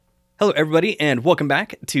Hello, everybody, and welcome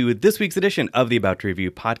back to this week's edition of the About to Review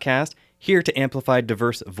podcast, here to amplify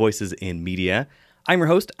diverse voices in media. I'm your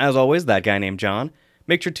host, as always, that guy named John.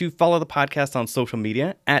 Make sure to follow the podcast on social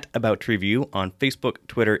media at About to Review on Facebook,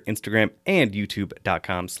 Twitter, Instagram, and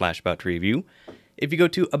YouTube.com/AboutToReview. If you go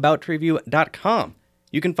to AboutToReview.com,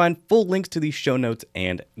 you can find full links to these show notes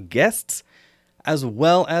and guests, as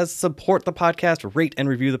well as support the podcast, rate and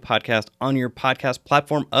review the podcast on your podcast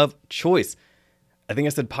platform of choice. I think I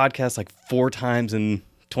said podcast like 4 times in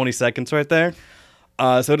 20 seconds right there.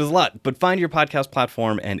 So it is a lot, but find your podcast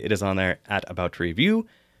platform and it is on there at About to Review.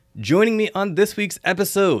 Joining me on this week's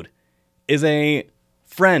episode is a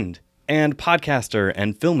friend and podcaster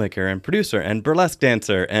and filmmaker and producer and burlesque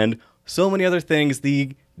dancer and so many other things,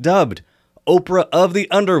 the dubbed Oprah of the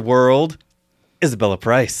Underworld, Isabella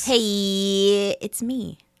Price. Hey, it's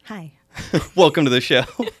me. Hi. Welcome to the show.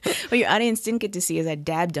 What your audience didn't get to see is I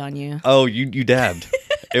dabbed on you. Oh, you dabbed.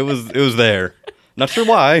 It was there. Not sure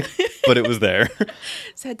why, but it was there.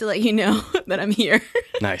 Just had to let you know that I'm here.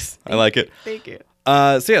 Nice. I like it. Thank you.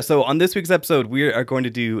 So on this week's episode, we are going to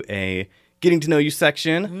do a getting to know you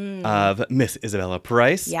section of Miss Isabella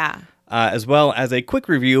Price. Yeah. As well as a quick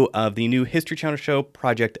review of the new History Channel show,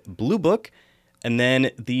 Project Blue Book. And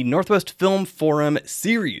then the Northwest Film Forum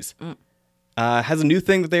series has a new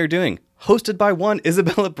thing that they are doing, hosted by one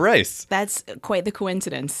Isabella Price. That's quite the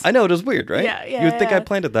coincidence. I know, it was weird, right? Yeah. You would think I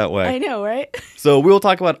planned it that way. I know, right? So we will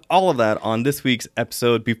talk about all of that on this week's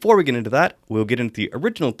episode. Before we get into that, we'll get into the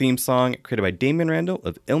original theme song created by Damien Randall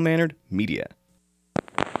of Ill-Mannered Media.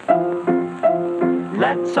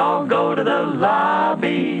 Let's all go to the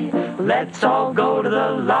lobby. Let's all go to the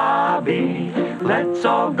lobby. Let's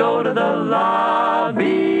all go to the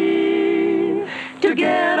lobby to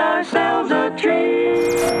get ourselves a treat.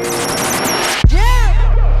 Yeah!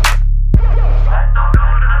 Let's all go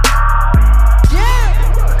to the lobby. Yeah!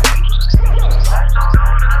 Let's all go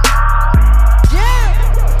to the lobby. Yeah!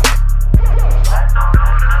 Let's all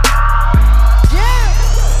go to the lobby. Yeah!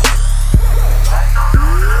 Let's all go to the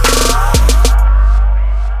lobby.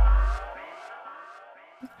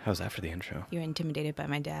 How's that for the intro? You're intimidated by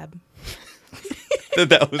my dab.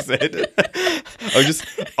 That was it.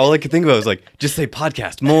 All I could think about was like, just say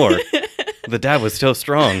podcast more. The dab was so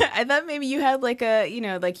strong. I thought maybe you had like an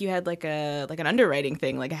underwriting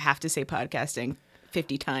thing, like I have to say podcasting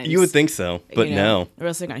 50 times. You would think so, but no. Or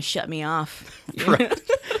else they're going to shut me off. Right.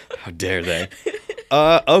 How dare they?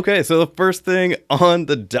 Okay, so the first thing on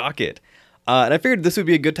the docket. And I figured this would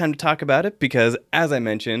be a good time to talk about it because, as I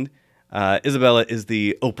mentioned, Isabella is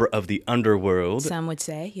the Oprah of the Underworld. Some would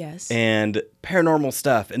say, yes. And paranormal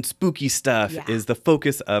stuff and spooky stuff is the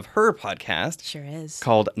focus of her podcast. Sure is.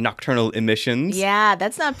 Called Nocturnal Emissions. Yeah,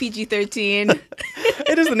 that's not PG-13.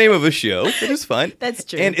 It is the name of a show. It is fun. That's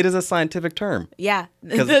true. And it is a scientific term. Yeah,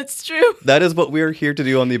 that's true. That is what we're here to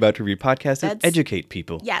do on the About to Review podcast, is educate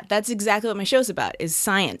people. Yeah, that's exactly what my show's about, is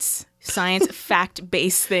science. Science,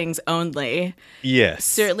 fact-based things only. Yes.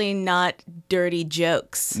 Certainly not dirty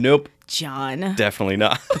jokes. Nope. John. Definitely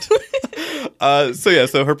not.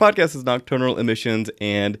 So her podcast is Nocturnal Emissions,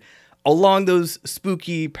 and along those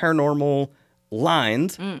spooky paranormal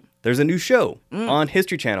lines, there's a new show on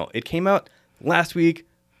History Channel. It came out last week.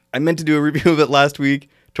 I meant to do a review of it last week.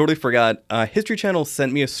 Totally forgot. History Channel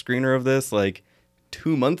sent me a screener of this like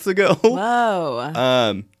 2 months ago.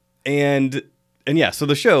 Whoa. And so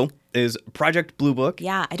the show is Project Blue Book.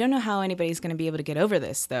 Yeah, I don't know how anybody's going to be able to get over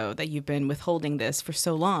this, though, that you've been withholding this for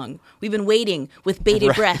so long. We've been waiting with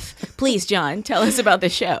bated breath. Please, John, tell us about the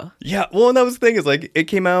show. Yeah, well, and that was the thing, is like, it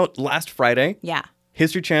came out last Friday. Yeah.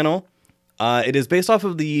 History Channel. It is based off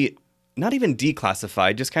of the, not even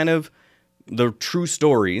declassified, just kind of the true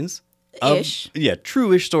stories.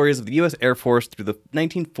 True-ish stories of the U.S. Air Force through the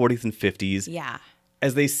 1940s and 50s. Yeah.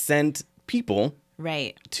 As they sent people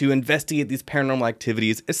to investigate these paranormal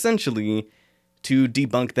activities, essentially to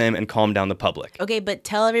debunk them and calm down the public. Okay, but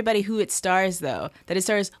tell everybody who it stars, though. That it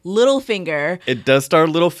stars Littlefinger. It does star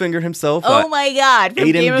Littlefinger himself. Oh my God,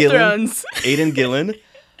 from Game of Thrones. Aidan Gillen.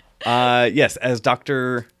 Yes, as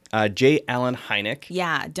Dr. J. Allen Hynek.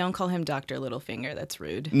 Yeah, don't call him Dr. Littlefinger. That's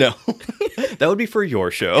rude. No, that would be for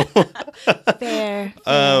your show. Fair.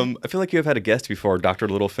 I feel like you have had a guest before, Dr.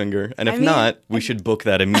 Littlefinger, and if not, we should book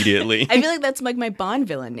that immediately. I feel like that's like my Bond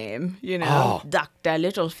villain name, Dr.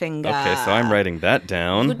 Littlefinger. Okay, so I'm writing that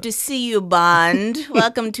down. Good to see you, Bond.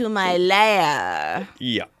 Welcome to my lair.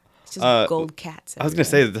 Yeah. It's just gold cats. I was going to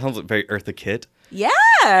say, that sounds like very Eartha Kitt.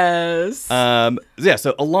 Yes.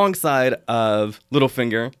 So alongside of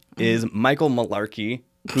Littlefinger is Michael Malarkey,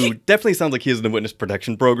 who definitely sounds like he is in the Witness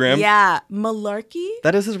Protection Program. Yeah. Malarkey?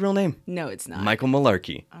 That is his real name. No, it's not. Michael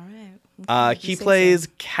Malarkey. All right. He say plays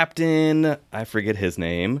Captain, I forget his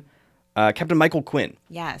name, Captain Michael Quinn.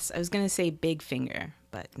 Yes, I was gonna say Big Finger,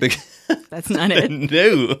 but Big- that's not it.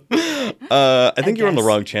 No. I think you're on the guess.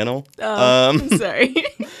 wrong channel. Oh, I'm sorry.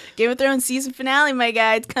 Game of Thrones season finale, my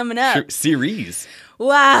guy. It's coming up. Series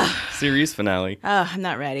Wow. finale. Oh, I'm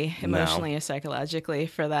not ready emotionally or psychologically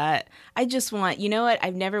for that. I just want, you know what?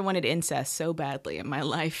 I've never wanted incest so badly in my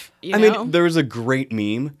life. You I know? mean, there was a great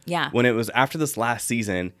meme. Yeah. When it was after this last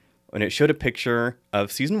season, when it showed a picture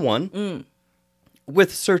of season 1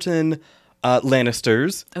 with certain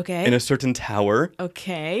Lannisters Okay. in a certain tower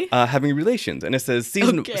Okay. having relations, and it says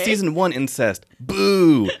Okay. season 1 incest,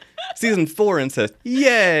 boo. Season 4 incest,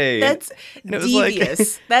 yay. That's And it was like-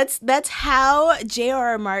 devious. that's how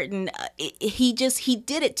J.R.R. Martin he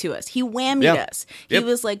did it to us. He whammied Yep. us. He Yep.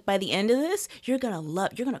 was like, by the end of this, you're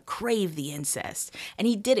gonna crave the incest, and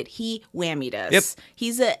he did it. He whammied us. Yep.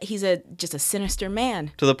 He's just a sinister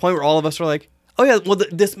man. To the point where all of us were like, oh yeah, well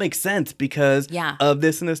this makes sense because Yeah. of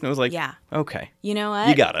this and this, and it was like, Yeah. okay. You know what?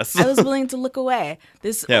 You got us. I was willing to look away.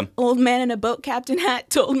 This Yeah. old man in a boat captain hat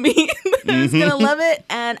told me that I was gonna love it,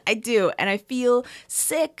 and I do. And I feel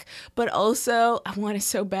sick, but also I want it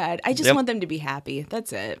so bad. I just Yep. want them to be happy.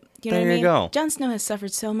 That's it. You know There what I you mean? go. Jon Snow has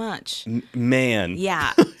suffered so much. Man.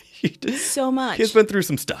 Yeah, He just- so much. He's been through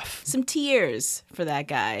some stuff. Some tears for that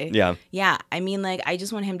guy. Yeah. Yeah. I mean, like, I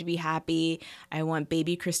just want him to be happy. I want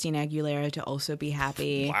baby Christina Aguilera to also be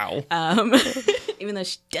happy. Wow. Even though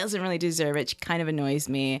she doesn't really deserve it, she kind of annoys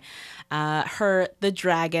me. The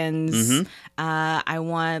dragons. Mm-hmm. I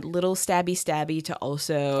want little Stabby to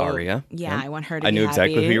also. Arya. Yeah, Yep. I want her to I be knew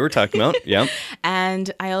exactly happy. who you were talking about. Yeah.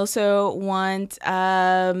 And I also want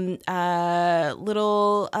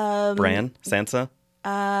little. Bran, Sansa,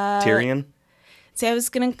 Tyrion. See, I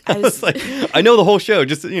was It's like, I know the whole show,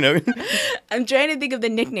 just, I'm trying to think of the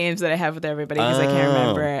nicknames that I have with everybody because I can't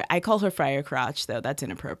remember. I call her Friar Crotch, though. That's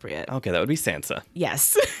inappropriate. Okay, that would be Sansa.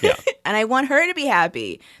 Yes. Yeah. And I want her to be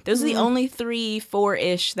happy. Those are the only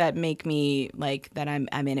 3-4-ish that make me like that I'm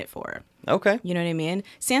in it for. Okay. You know what I mean?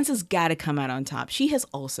 Sansa's got to come out on top. She has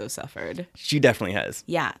also suffered. She definitely has.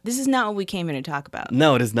 Yeah. This is not what we came here to talk about.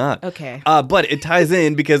 No, it is not. Okay. But it ties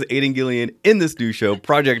in because Aidan Gillian in this new show,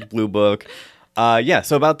 Project Blue Book.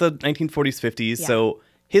 So about the 1940s, 50s. Yeah. So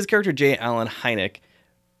his character, J. Allen Hynek,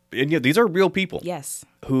 and, these are real people. Yes.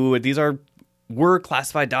 Were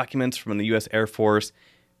classified documents from the U.S. Air Force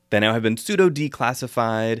that now have been pseudo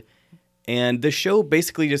declassified. And the show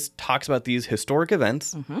basically just talks about these historic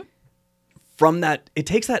events. From that, it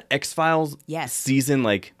takes that X-Files Yes. season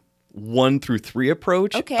 1 through 3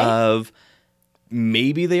 approach Okay. of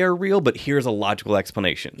maybe they are real, but here's a logical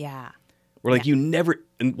explanation. Yeah. Where you never,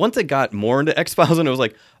 and once it got more into X-Files and it was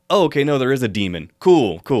like, oh, okay, no, there is a demon.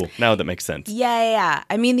 Cool. Now that makes sense. Yeah.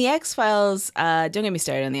 I mean, the X-Files, don't get me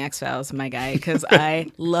started on the X-Files, my guy, because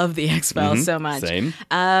I love the X-Files so much. Same.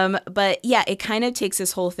 But yeah, it kind of takes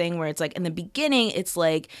this whole thing where it's like, in the beginning, it's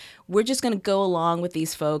like, we're just going to go along with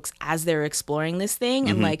these folks as they're exploring this thing.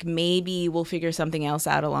 And maybe we'll figure something else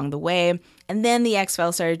out along the way. And then the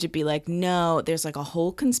X-Files started to be like, no, there's a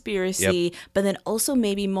whole conspiracy. But then also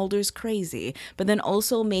maybe Mulder's crazy. But then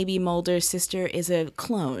also maybe Mulder's sister is a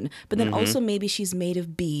clone. But then also maybe she's made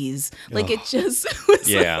of bees. It just was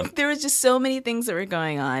Yeah. there was just so many things that were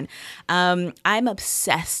going on. I'm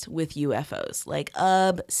obsessed with UFOs.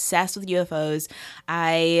 Obsessed with UFOs.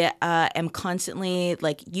 I am constantly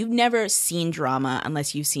you've never seen drama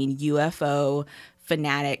unless you've seen UFO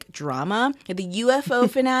fanatic drama. The UFO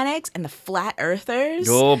fanatics and the flat earthers.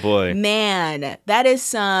 Oh, boy. Man, that is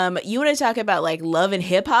some. You want to talk about Love and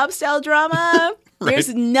Hip Hop style drama?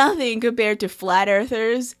 There's nothing compared to flat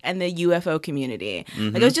earthers and the UFO community.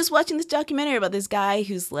 I was just watching this documentary about this guy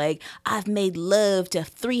who's I've made love to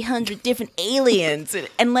 300 different aliens,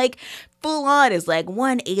 and full on is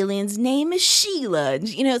one alien's name is Sheila. And,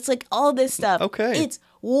 it's all this stuff. Okay. It's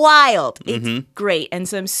wild. It's great. And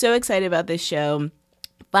so I'm so excited about this show.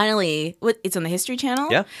 Finally, it's on the History Channel?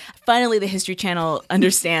 Yeah. Finally, the History Channel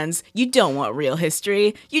understands you don't want real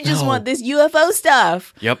history. You just want this UFO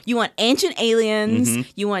stuff. Yep. You want ancient aliens.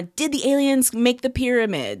 You want, did the aliens make the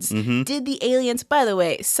pyramids? Did the aliens, by the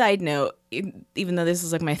way, side note, even though this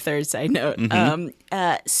is my third side note,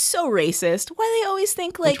 so racist. Why do they always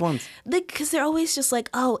think Which ones? Because they're always just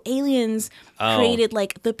aliens created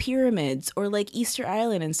the pyramids or Easter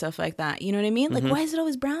Island and stuff like that. You know what I mean? Why is it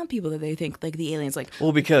always brown people that they think the aliens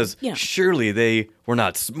Well, because you know. surely they were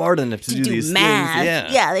not smart enough to do these math?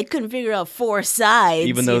 things. Yeah, they couldn't figure out 4 sides.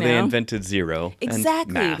 Even though you they know? invented zero. and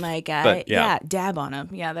Exactly, math. my guy. But, yeah, dab on them.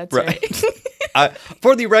 Yeah, that's Right. right.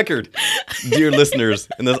 For the record, dear listeners,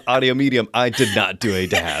 in this audio medium, I did not do a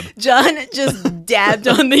dab. John just dabbed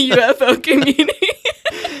on the UFO community.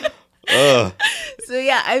 Ugh. So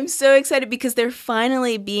yeah, I'm so excited because they're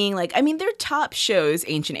finally being like, I mean, their top shows,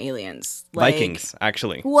 Ancient Aliens. Like, Vikings,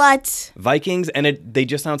 actually. What? Vikings, and they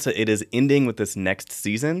just announced that it is ending with this next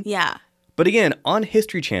season. Yeah. But again, on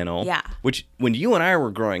History Channel, Yeah. which when you and I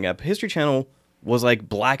were growing up, History Channel was like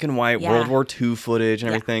black and white Yeah. World War II footage and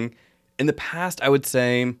Yeah. everything. In the past, I would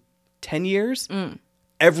say 10 years, Mm.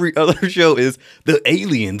 every other show is the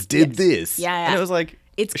aliens did Yes. this. Yeah, yeah. And it was like,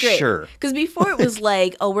 It's great. Sure. Because before it was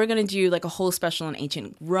like, oh, we're going to do like a whole special on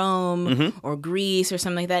ancient Rome Mm-hmm. or Greece or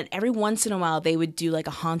something like that. Every once in a while, they would do like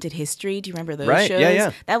a haunted history. Do you remember those Right, shows? yeah,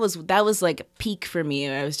 yeah. That was like a peak for me.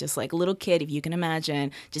 I was just like a little kid, if you can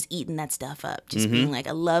imagine, just eating that stuff up, just Mm-hmm. being like,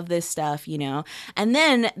 I love this stuff, you know? And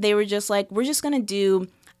then they were just like, we're just going to do.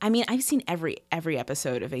 I mean, I've seen every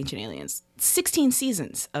episode of Ancient Aliens. 16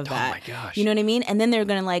 seasons of that. Oh my gosh. You know what I mean? And then they're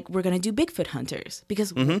gonna we're gonna do Bigfoot hunters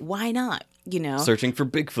because why not? You know, Searching for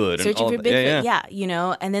Bigfoot. and searching all for that. Bigfoot. Yeah. You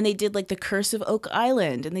know, and then they did like the Curse of Oak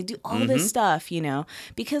Island, and they do all Mm-hmm. this stuff, you know,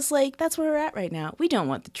 because like that's where we're at right now. We don't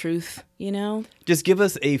want the truth, you know. Just give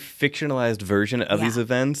us a fictionalized version of Yeah. these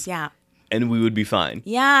events, Yeah, and we would be fine.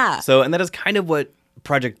 yeah, So, and that is kind of what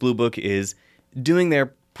Project Blue Book is doing.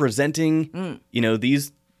 They're presenting, Mm. you know,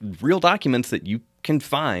 these real documents that you can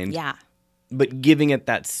find, yeah. but giving it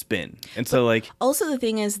that spin. And so, like, Also, the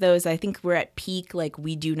thing is, though, is I think we're at peak. Like,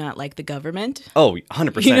 we do not like the government. oh,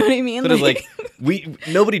 100%. You know what I mean? But it's like,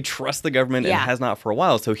 nobody trusts the government and Yeah. has not for a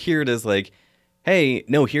while. So here it is like, hey,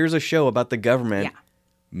 no, here's a show about the government, Yeah.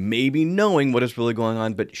 maybe knowing what is really going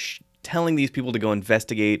on, but telling these people to go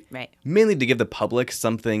investigate, Right. mainly to give the public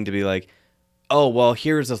something to be like, oh, well,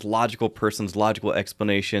 here's this logical person's logical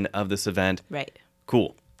explanation of this event. Right.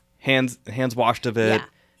 Cool. Hands washed of it. Yeah.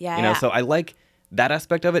 Yeah, You know, yeah. so I like that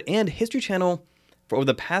aspect of it. And History Channel, for over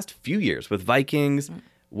the past few years, with Vikings,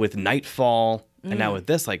 with Nightfall, and now with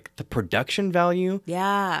this, like the production value,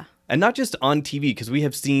 Yeah. and not just on TV, because we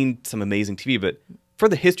have seen some amazing TV, but for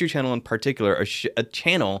the History Channel in particular, a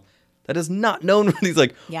channel that is not known for these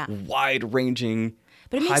like Yeah. wide-ranging,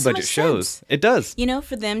 But it makes so high-budget much shows. sense. It does. You know,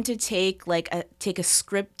 for them to take a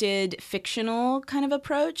scripted fictional kind of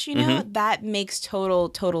approach, you know, that makes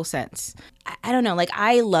total sense. I don't know, like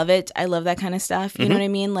I love it. I love that kind of stuff. You know what I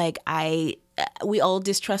mean? Like we all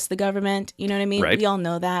distrust the government. You know what I mean? Right. We all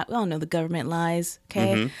know that. We all know the government lies.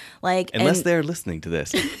 Okay, like Unless and they're listening to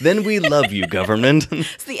this, then we love you, government.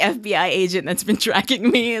 it's the FBI agent that's been tracking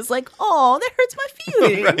me. Is like, oh, that hurts my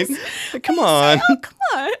feelings. Right? Like, come on. Oh, come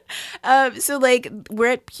on. So, like,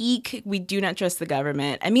 we're at peak. We do not trust the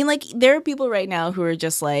government. I mean, like, there are people right now who are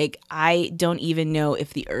just like, I don't even know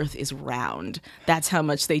if the earth is round. That's how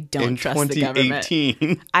much they don't In trust the government.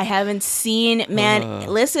 2018. I haven't seen, man,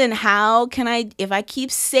 listen, how can if I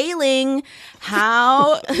keep sailing,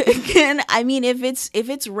 how I mean, if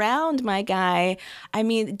it's round, my guy, I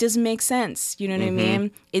mean, it doesn't make sense. You know what I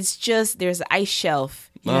mean? It's just, there's an ice shelf.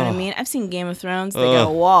 You know what I Ugh. mean? I've seen Game of Thrones. They got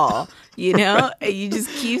a wall, you know? And you just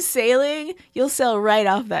keep sailing, you'll sail right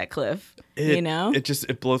off that cliff, you know?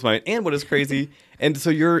 It blows my mind. And what is crazy, and so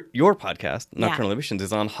your podcast, Nocturnal Emissions,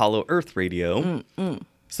 is on Hollow Earth Radio.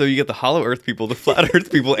 So you get the Hollow Earth people, the Flat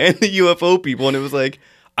Earth people, and the UFO people, and it was like,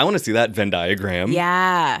 I want to see that Venn diagram.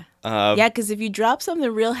 Yeah. Yeah, because if you drop something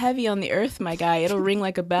real heavy on the earth, my guy, it'll ring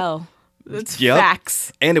like a bell. That's Yep.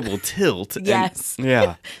 facts. And it will tilt. and- Yes.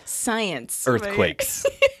 yeah. Science. right? Earthquakes.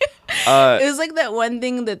 It was like that one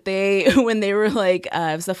thing that when they were like,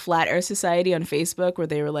 it was the Flat Earth Society on Facebook where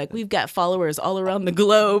they were like, we've got followers all around the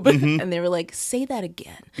globe. And they were like, say that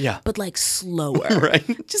again. Yeah. But like slower. Right.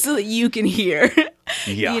 Just so that you can hear.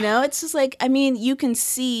 Yeah. You know, it's just like, I mean, you can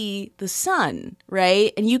see the sun,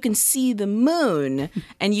 right? And you can see the moon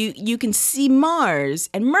and you can see Mars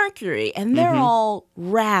and Mercury and they're all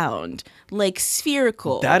round, like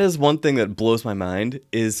spherical. That is one thing that blows my mind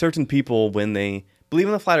is certain people, when they believe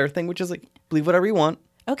in the Flat Earth thing, which is like, believe whatever you want,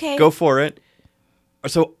 okay. go for it.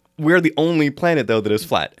 So we're the only planet, though, that is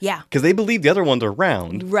flat. Yeah. Because they believe the other ones are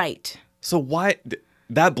round. Right. So why?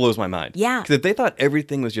 That blows my mind. Yeah. Because if they thought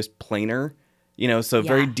everything was just planar, you know, so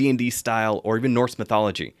very Yeah. D&D style or even Norse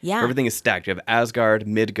mythology. Yeah. Where everything is stacked. You have Asgard,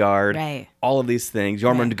 Midgard, Right. all of these things.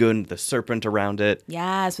 Jormungandr, the serpent around it.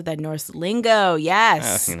 Yes, with that Norse lingo.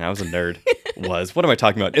 Yes. You know, I was a nerd. What am I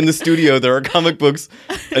talking about? In the studio, there are comic books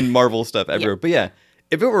and Marvel stuff everywhere. But yeah,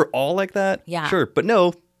 if it were all like that, Yeah. sure. But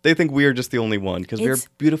no, they think we are just the only one because we're It's-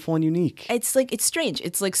 beautiful and unique. It's like, it's strange.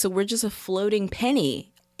 It's like, so we're just a floating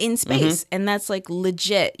penny in space. And that's like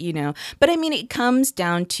legit, you know. But I mean, it comes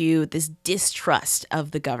down to this distrust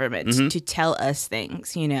of the government to tell us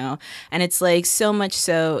things, you know. And it's like so much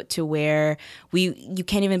so to where you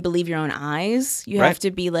can't even believe your own eyes. You have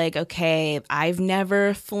to be like, okay, I've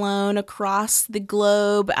never flown across the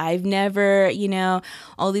globe. I've never, you know,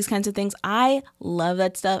 all these kinds of things. I love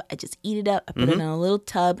that stuff. I just eat it up. I put it in a little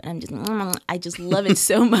tub and I just love it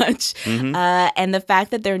so much. And the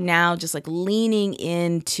fact that they're now just like leaning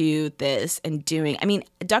into this and doing, I mean,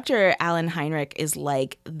 Dr. Alan Heinrich is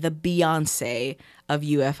like the Beyonce of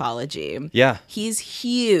ufology. Yeah. He's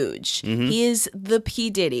huge. He is the P.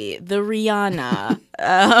 Diddy, the Rihanna.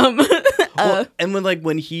 Well, and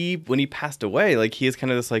when he passed away, like he is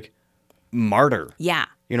kind of this like martyr. Yeah.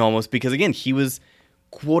 You know, almost because again, he was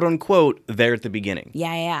quote unquote there at the beginning.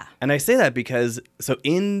 Yeah. And I say that because so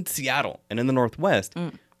in Seattle and in the Northwest,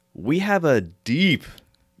 we have a deep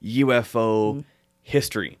UFO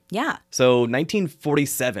history. Yeah. So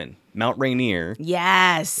 1947, Mount Rainier.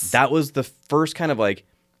 Yes. That was the first kind of like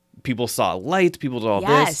people saw lights, people saw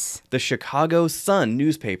Yes. this. The Chicago Sun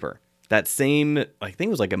newspaper, that same, I think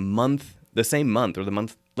it was like the same month or the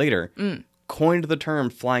month later, coined the term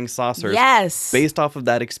flying saucers. Yes. Based off of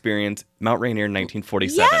that experience, Mount Rainier in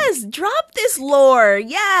 1947. Yes. Drop this lore.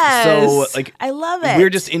 Yes. So, like, I love it. We're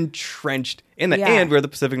just entrenched in that. Yeah. And we're the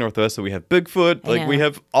Pacific Northwest, so we have Bigfoot. Like, know. we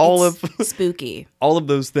have all It's of spooky. all of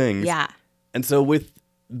those things. Yeah. And so with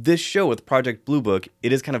this show, with Project Blue Book,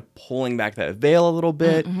 it is kind of pulling back that veil a little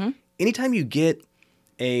bit. Anytime you get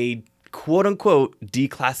a quote-unquote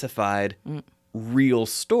declassified real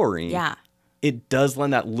story, Yeah. it does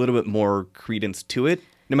lend that little bit more credence to it,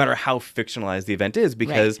 no matter how fictionalized the event is,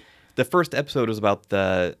 because the first episode was about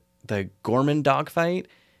the Gorman dogfight,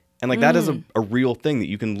 and like that is a real thing that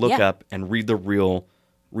you can look Yeah. up and read the real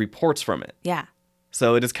reports from it. Yeah.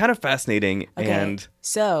 So it is kind of fascinating. Okay. And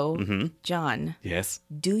So, John, yes,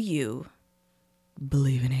 do you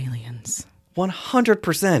believe in aliens?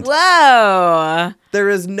 100%. Whoa. There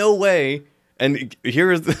is no way. And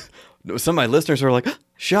here is some of my listeners are like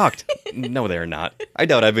shocked. No, they are not. I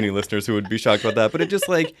doubt I have any listeners who would be shocked about that. But it just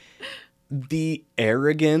like the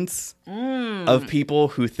arrogance of people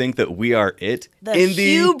who think that we are it The in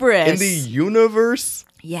hubris. in the universe.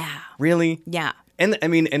 Yeah. Really? Yeah. And I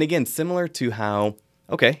mean, and again, similar to how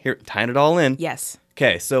here tying it all in. Yes.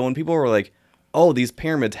 Okay, so when people were like, "Oh, these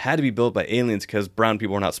pyramids had to be built by aliens because brown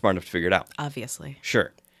people were not smart enough to figure it out." Obviously.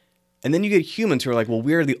 Sure. And then you get humans who are like, well,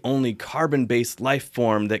 we're the only carbon-based life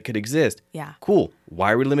form that could exist. Yeah. Cool.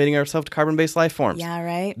 Why are we limiting ourselves to carbon-based life forms? Yeah,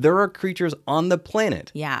 right? There are creatures on the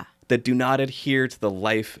planet Yeah. that do not adhere to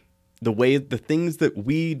the things that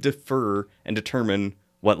we defer and determine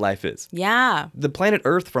what life is. Yeah. The planet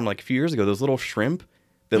Earth from like a few years ago, those little shrimp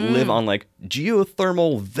that live on like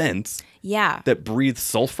geothermal vents Yeah. that breathe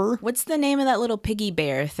sulfur. What's the name of that little piggy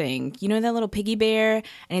bear thing? You know that little piggy bear?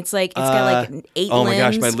 And it's like, it's got like 8 Oh limbs. my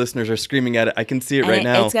gosh, my listeners are screaming at it. I can see it and right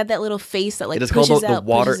now. It's got that little face that like It is pushes called out,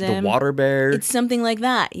 pushes the in. water bear. It's something like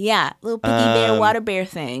that. Yeah. Little piggy bear, water bear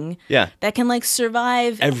thing. yeah. That can like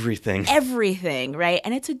survive Everything. everything, right?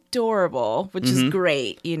 And it's adorable, which is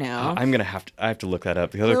great, you know? I have to look that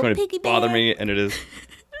up because it's Little going to piggy bother bear. me, and it is.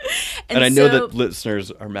 And I know that listeners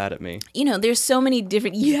are mad at me. You know, there's so many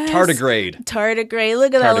different. Yes. Tardigrade. Tardigrade.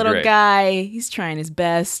 Look at that little Tardigrade. guy. He's trying his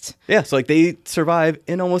best. Yeah, so like they survive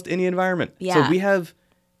in almost any environment. Yeah. So we have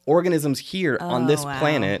organisms here on Oh, this wow.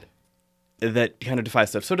 planet that kind of defy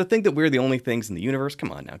stuff. So to think that we're the only things in the universe,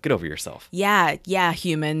 come on now, get over yourself. Yeah,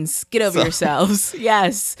 humans, get over yourselves.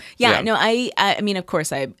 Yes. Yeah, Yeah. no, I mean, of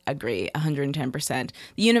course, I agree 110%.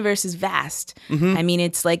 The universe is vast. I mean,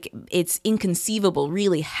 it's like, it's inconceivable,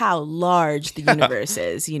 really, how large the universe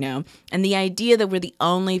is, you know? And the idea that we're the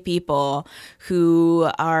only people who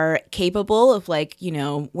are capable of, like, you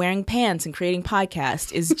know, wearing pants and creating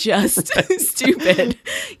podcasts is just stupid,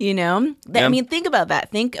 you know? Yeah. I mean, think about that.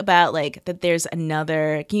 Think about, like, that there's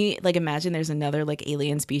another, can you, like, imagine there's another, like,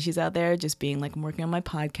 alien species out there just being like, I'm working on my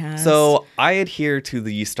podcast. So I adhere to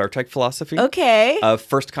the Star Trek philosophy Okay. of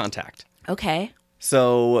first contact. Okay.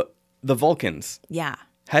 So the Vulcans Yeah.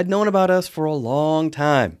 had known about us for a long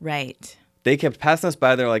time. Right. They kept passing us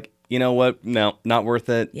by. They're like, you know what? No, not worth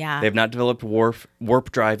it. Yeah. They've not developed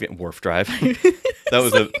warp drive yet. Warp drive. that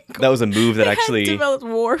was a move that actually. Hadn't developed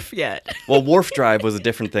Worf yet. Well, Warp Drive was a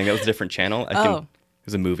different thing. That was a different channel. Oh. It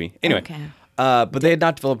was a movie. Anyway. Okay. But they had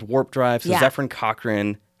not developed Warp Drive, so Yeah. Zephyr and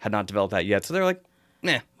Cochrane had not developed that yet. So they're like,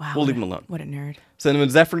 nah, Wow. we'll leave them alone. What a nerd. So then when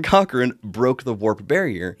Zephyr and Cochrane broke the warp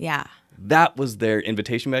barrier, Yeah. that was their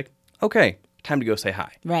invitation back. Okay, time to go say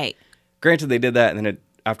hi. Right. Granted, they did that, and then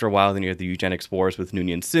after a while, then you had the eugenics wars with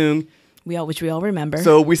Noonien Soong. which we all remember.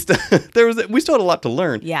 So we still we still had a lot to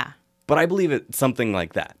learn. yeah. But I believe it's something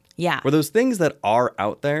like that. Yeah. Where those things that are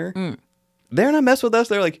out there, they're not messing with us.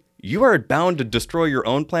 They're like, you are bound to destroy your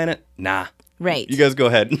own planet. Nah. Right. You guys go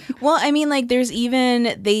ahead. Well, I mean, like, there's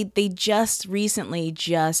even they just recently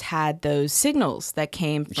just had those signals that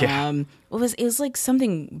came from. Yeah. It was like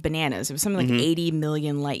something bananas. It was something like 80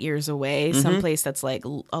 million light years away, someplace that's like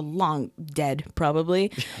a long dead,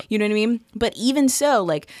 probably. You know what I mean? But even so,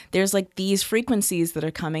 like, there's like these frequencies that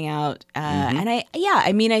are coming out, and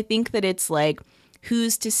I think that it's like,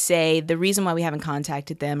 who's to say the reason why we haven't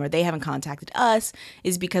contacted them or they haven't contacted us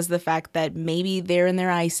is because of the fact that maybe they're in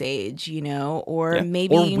their ice age, you know, or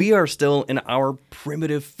maybe Or we are still in our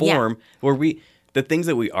primitive form where the things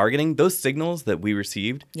that we are getting, those signals that we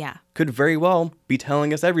received could very well be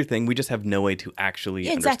telling us everything. We just have no way to actually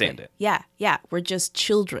understand it. Yeah. We're just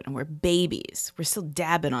children. We're babies. We're still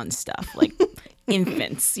dabbing on stuff like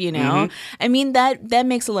infants, you know? I mean, that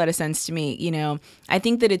makes a lot of sense to me, you know? I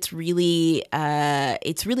think that it's really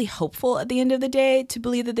hopeful at the end of the day to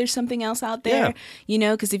believe that there's something else out there, you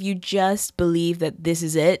know? Because if you just believe that this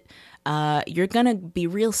is it, you're going to be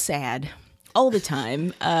real sad all the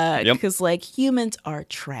time because like humans are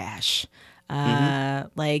trash.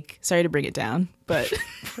 Like, sorry to bring it down, but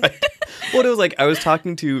Right. Well, it was like I was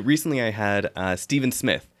talking to recently. I had Stephen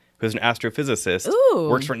Smith, who's an astrophysicist, Ooh.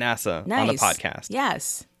 works for NASA on the podcast.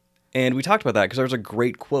 Yes. And we talked about that because there was a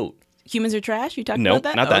great quote. Humans are trash? You talked No, about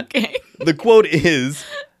that? not that. Okay. The quote is,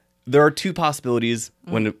 there are two possibilities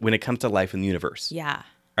when it comes to life in the universe. Yeah.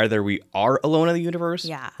 Either we are alone in the universe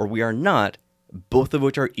or we are not, both of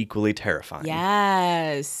which are equally terrifying.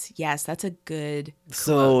 Yes. Yes, that's a good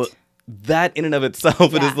So quote. that in and of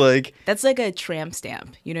itself, it is like... That's like a tramp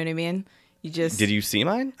stamp. You know what I mean? You just... Did you see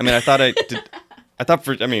mine? I mean, I thought I did...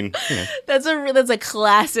 I mean, you know. That's a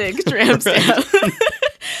classic tramp stamp.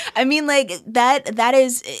 I mean, like, that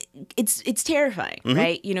is... It's terrifying,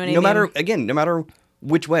 right? You know what I mean? No matter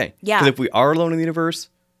which way. Yeah. Because if we are alone in the universe,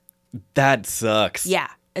 that sucks. Yeah.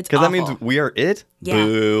 It's Because that awful. means we are it? Yeah.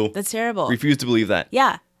 Boo. That's terrible. Refuse to believe that.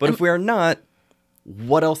 Yeah. But if we are not,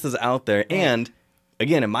 what else is out there? And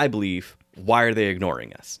again, in my belief, why are they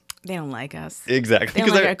ignoring us? They don't like us. Exactly. They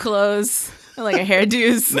don't like our clothes. They don't like our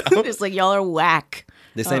hairdos. Just like, y'all are whack.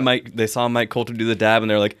 They say they saw Mike Coulter do the dab, and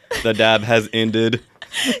they're like, the dab has ended.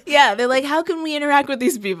 Yeah, they're like, how can we interact with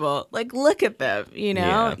these people? Like, look at them, you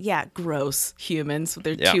know? Yeah, gross humans with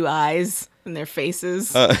their two eyes and their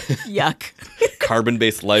faces. Yuck.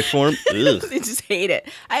 Carbon-based life form. Ugh. They just hate it.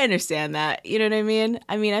 I understand that. You know what I mean?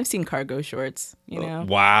 I mean, I've seen cargo shorts, you know?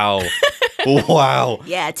 Wow. Wow.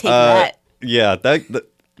 Yeah, take that. Yeah,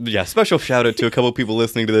 yeah. Special shout out to a couple people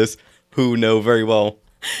listening to this who know very well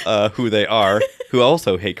who they are, who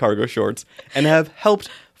also hate cargo shorts and have helped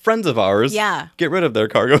friends of ours get rid of their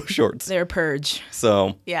cargo shorts. They're a purge.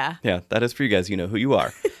 So Yeah, that is for you guys. You know who you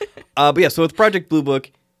are. But yeah, so with Project Blue Book,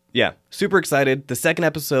 super excited. The second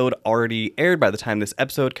episode already aired by the time this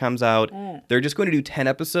episode comes out. They're just going to do 10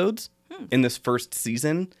 episodes in this first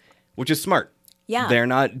season, which is smart. Yeah. They're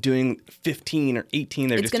not doing 15 or 18.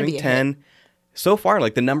 They're just gonna doing be a 10. So far,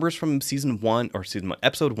 like the numbers from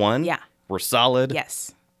episode 1 were solid.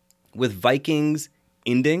 Yes. With Vikings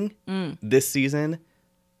ending this season,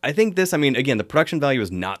 I think this, I mean, again, the production value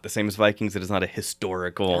is not the same as Vikings. It is not a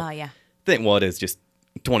historical thing. Well, it is just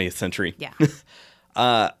 20th century. Yeah.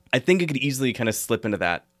 I think it could easily kind of slip into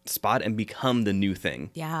that spot and become the new thing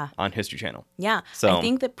on History Channel. Yeah. So, I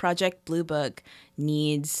think that Project Blue Book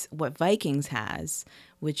needs what Vikings has,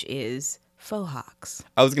 which is faux hawks.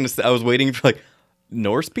 I was going to say, I was waiting for like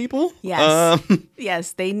Norse people. Yes.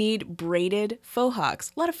 Yes, they need braided faux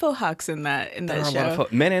hawks. A lot of faux hawks in that show.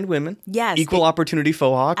 Men and women. Yes. Equal opportunity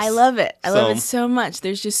faux hawks. I love it. I love it so much.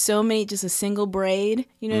 There's just so many, just a single braid.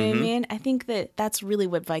 You know what I mean? I think that that's really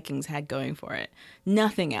what Vikings had going for it.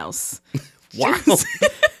 Nothing else. Wow.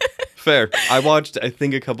 Fair. I watched, I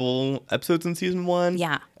think, a couple episodes in season 1.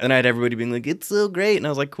 Yeah. And I had everybody being like, it's so great. And I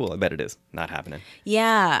was like, cool, I bet it is. Not happening.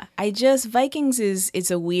 Yeah. Vikings it's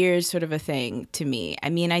a weird sort of a thing to me. I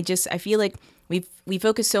mean, I feel like we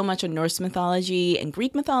focus so much on Norse mythology and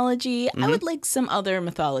Greek mythology. I would like some other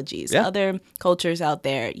mythologies, other cultures out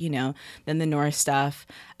there, you know, than the Norse stuff.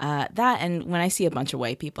 And when I see a bunch of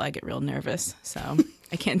white people, I get real nervous. So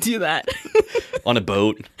I can't do that. On a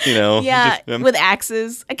boat, you know. Yeah, just, with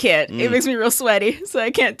axes. I can't. It makes me real sweaty, so I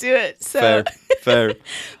can't do it. So Fair.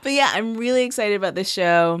 But yeah, I'm really excited about this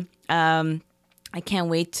show. I can't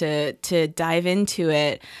wait to dive into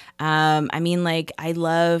it. I mean, like, I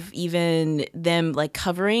love even them, like,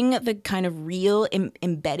 covering the kind of real,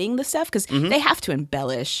 embedding the stuff, because they have to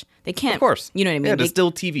embellish. They can't. Of course. You know what I mean? Yeah, it's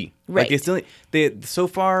still TV. Right. Like, so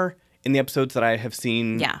far, in the episodes that I have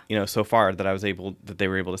seen, Yeah. so far that they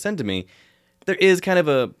were able to send to me, there is kind of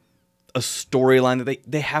a storyline that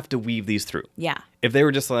they have to weave these through. Yeah. If they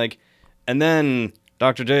were just like, and then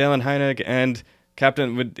Dr. J. Allen Hynek and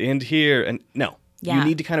Captain would end here, and no, Yeah. you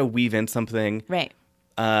need to kind of weave in something. Right.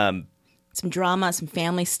 Um, Some drama, some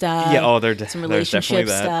family stuff. Yeah, some there's definitely relationship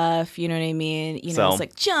that. stuff. You know what I mean? So- It's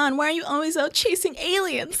like, John, why are you always out chasing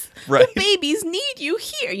aliens? Right. The babies need you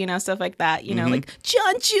here. Stuff like that. Like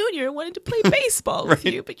John Jr. wanted to play baseball with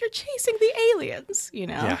Right. you, but you're chasing the aliens.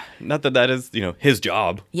 Yeah, not that is his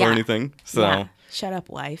job Yeah. or anything. So Yeah. Shut up,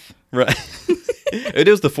 wife. right, it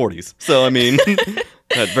is the 40s. So I mean,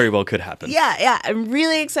 that very well could happen. Yeah, I'm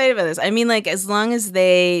really excited about this. I mean, like, as long as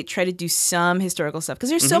they try to do some historical stuff, because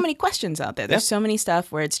there's so many questions out there. There's Mm-hmm. Yeah. so many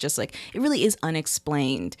stuff where it's just like, it really is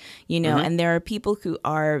unexplained, Mm-hmm. and there are people who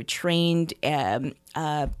are trained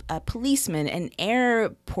policemen and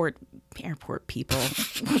airport people.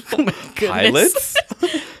 Oh my goodness.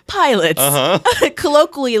 Pilots.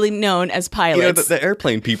 Colloquially known as pilots. The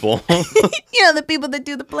airplane people. The people that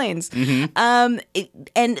do the planes. Mm-hmm.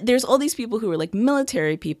 And there's all these people who are like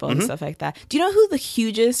military people Mm-hmm. and stuff like that. Do you know who the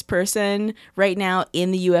hugest person right now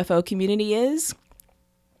in the UFO community is?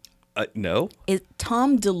 No. It's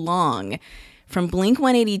Tom DeLonge from Blink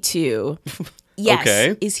 182. Yes,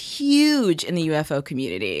 Okay. is huge in the UFO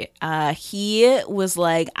community. He was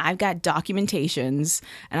like, I've got documentations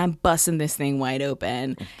and I'm busting this thing wide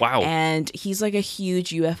open. Wow. And he's like a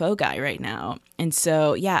huge UFO guy right now. And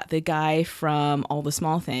so, yeah, the guy from All the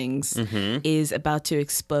Small Things Mm-hmm. is about to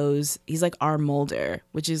expose, he's like our Mulder,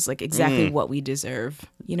 which is like exactly what we deserve.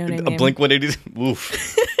 You know what I mean? A Blink 182.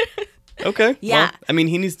 Oof. Okay. Yeah. Well, I mean,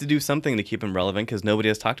 he needs to do something to keep him relevant because nobody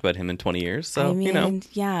has talked about him in 20 years. So, I mean,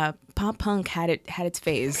 yeah, pop punk had its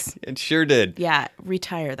phase. it sure did. Yeah,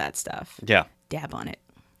 retire that stuff. Yeah. Dab on it.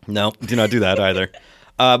 No, do not do that either.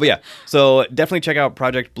 But yeah, so definitely check out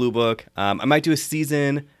Project Blue Book. I might do a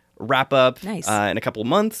season wrap up Nice. in a couple of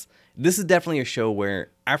months. This is definitely a show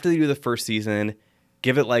where after they do the first season,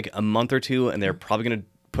 give it like a month or two, and they're probably going to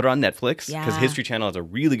put it on Netflix because Yeah. History Channel has a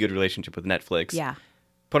really good relationship with Netflix. Yeah.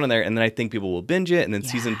 Put it on there, and then I think people will binge it, and then Yeah.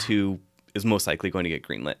 season 2 is most likely going to get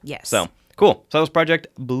greenlit. Yes. So cool. So that was Project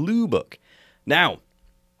Blue Book. Now,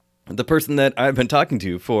 the person that I've been talking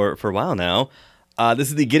to for a while now, this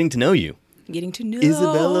is the Getting to Know You, Getting to know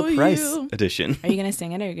Isabella Price you. edition. Are you gonna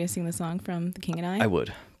sing it? Are you gonna sing the song from The King and I? I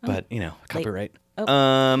would, but copyright.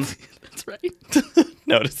 Oh. That's right.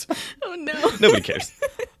 No, it's, Oh no. nobody cares.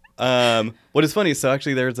 What is funny is, so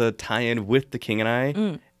actually there's a tie-in with The King and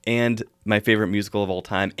I and my favorite musical of all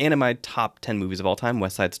time and in my top 10 movies of all time,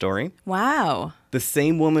 West Side Story. Wow. The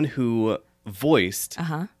same woman who voiced,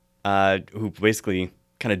 who basically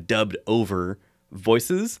kind of dubbed over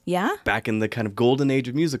voices Yeah. back in the kind of golden age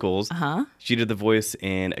of musicals. She did the voice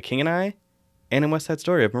in A King and I and in West Side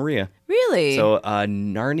Story of Maria. Really? So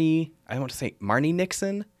Marnie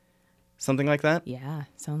Nixon, something like that. yeah,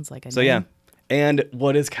 sounds like a So name. yeah, and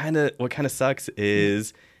what kind of sucks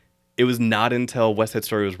is it was not until West Side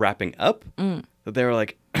Story was wrapping up that they were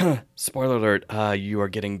like, spoiler alert, you are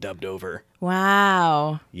getting dubbed over.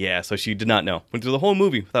 Wow. Yeah, so she did not know. Went through the whole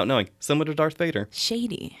movie without knowing. Similar to Darth Vader.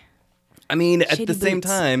 Shady. I mean, at Shady the same boots.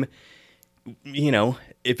 time,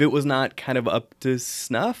 if it was not kind of up to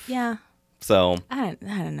snuff. Yeah. So, I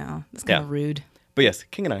don't know. That's kind Yeah. of rude. but yes,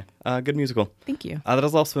 King and I, good musical. Thank you. That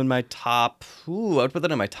has also been my top. I would put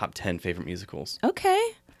that in my top 10 favorite musicals. Okay.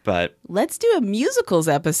 But Let's do a musicals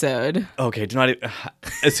episode. okay, do not.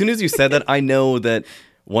 As soon as you said that, I know that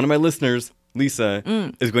one of my listeners, Lisa,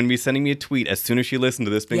 is going to be sending me a tweet as soon as she listened to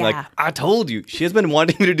this, being Yeah. like, "I told you." She has been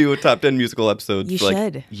wanting me to do a top 10 musical episode You for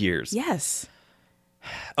should. like years. Yes.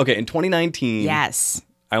 Okay, in 2019, Yes.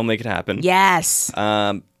 I will make it happen. Yes.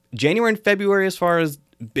 January and February, as far as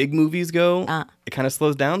big movies go, it kind of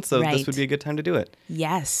slows down. So Right. this would be a good time to do it.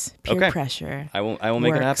 Yes. Peer Okay. pressure. I will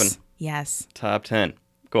make it happen. Works. Yes. Top 10.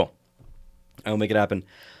 Cool. I will make it happen.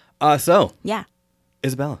 So Yeah.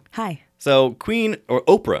 Isabella. Hi. So Queen or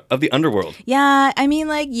Oprah of the underworld. Yeah, I mean,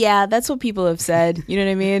 like, yeah, that's what people have said. You know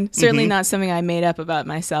what I mean? Mm-hmm. Certainly not something I made up about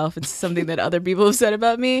myself. It's something that other people have said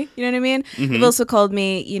about me. You know what I mean? Mm-hmm. They've also called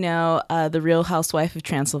me, the Real Housewife of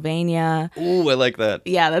Transylvania. Ooh, I like that.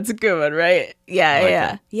 Yeah, that's a good one, right? Yeah, like yeah.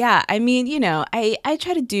 that. Yeah, I mean, I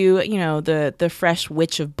try to do, the Fresh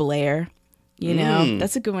Witch of Blair.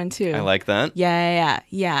 That's a good one too. I like that.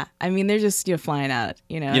 Yeah. I mean, they're just flying out.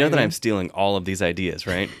 You know that I'm stealing all of these ideas,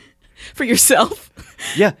 right? for yourself.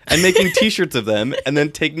 Yeah, and making T-shirts of them, and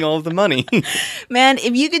then taking all of the money. Man,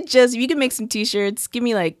 if you could make some T-shirts, give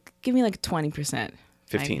me like 20%.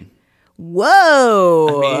 15.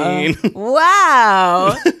 Whoa. I mean-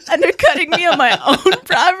 wow. Undercutting me on my own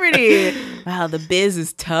property. Wow, the biz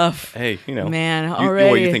is tough. Hey, you know. Man, You, already.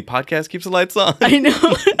 what, you think podcast keeps the lights on? I know.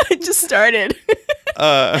 I just started.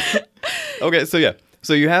 Okay, so yeah.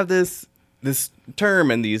 So you have this term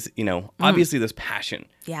and these, you know, obviously this passion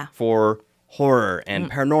Yeah. for horror and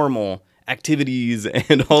paranormal activities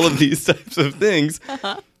and all of these types of things.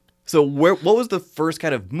 So what was the first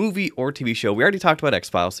kind of movie or TV show? We already talked about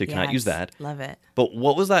X-Files, so you cannot use Yes, that. Love it. But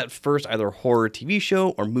what was that first either horror TV show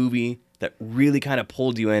or movie that really kind of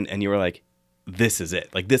pulled you in and you were like, this is it.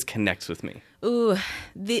 Like, this connects with me. Ooh,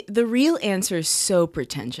 the real answer is so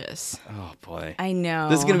pretentious. Oh, boy. I know.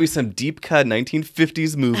 This is going to be some deep cut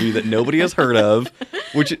 1950s movie that nobody has heard of,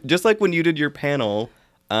 which just like when you did your panel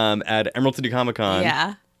at Emerald City Comic Con.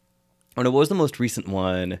 Yeah. Oh, no, what was the most recent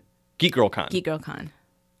one? Geek Girl Con. Geek Girl Con.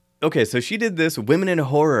 Okay, so she did this Women in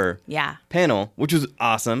Horror Yeah. panel, which was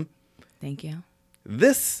awesome. Thank you.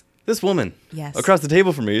 This woman Yes. across the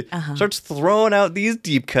table from me starts throwing out these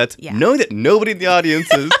deep cuts, Yeah. knowing that nobody in the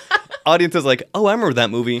audience is like, oh, I remember that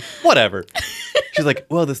movie. Whatever. She's like,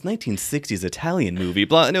 well, this 1960s Italian movie,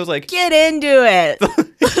 blah. And it was like, Get into it.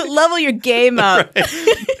 Level your game up.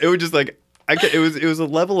 it was just like, it was a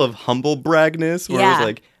level of humble braggness where it Yeah. was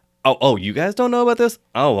like, oh, you guys don't know about this?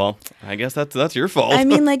 Oh, well, I guess that's your fault. I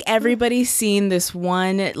mean, like, everybody's seen this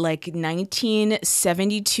one, like,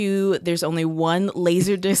 1972. There's only one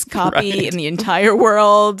Laserdisc copy Right. in the entire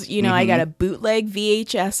world. You know, I got a bootleg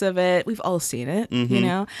VHS of it. We've all seen it, you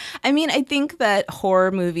know? I mean, I think that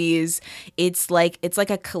horror movies, it's like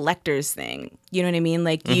a collector's thing. You know what I mean?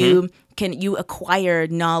 Like, you acquire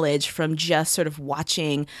knowledge from just sort of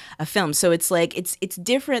watching a film. So it's like it's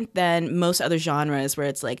different than most other genres where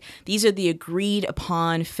it's like these are the agreed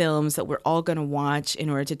upon films that we're all going to watch in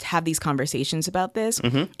order to have these conversations about this.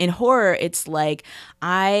 In horror, it's like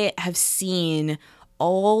I have seen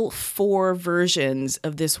all 4 versions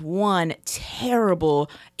of this one terrible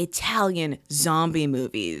Italian zombie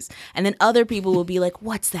movies. And then other people will be like,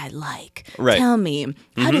 what's that like? Right. Tell me,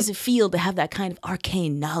 how does it feel to have that kind of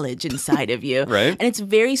arcane knowledge inside of you? Right. And it's a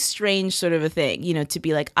very strange sort of a thing, you know, to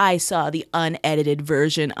be like, I saw the unedited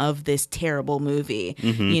version of this terrible movie,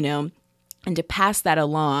 you know? And to pass that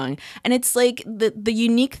along. And it's like the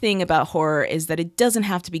unique thing about horror is that it doesn't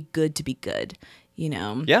have to be good, you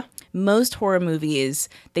know? Yeah. Most horror movies,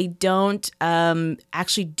 they don't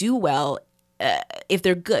actually do well if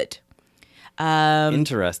they're good.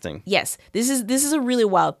 Interesting. Yes, this is a really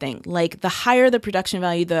wild thing. Like, the higher the production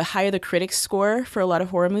value, the higher the critics score for a lot of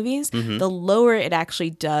horror movies, the lower it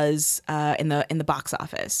actually does in the box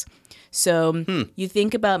office. So you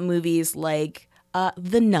think about movies like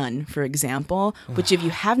The Nun, for example, which, if you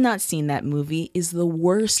have not seen that movie, is the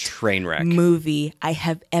worst Train wreck. movie I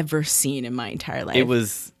have ever seen in my entire life. It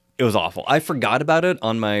was awful. I forgot about it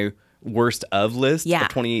on my worst of list Yeah. of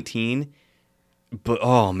 2018. But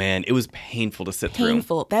oh man, it was painful to sit through.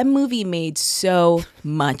 painful. That movie made so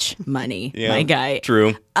much money, Yeah, my guy.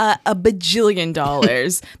 True. A bajillion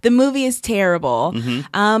dollars. The movie is terrible.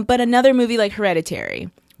 Mm-hmm. But another movie like Hereditary,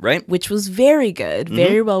 Right? which was very good, Mm-hmm.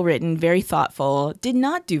 very well written, very thoughtful, did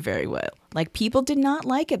not do very well. Like, people did not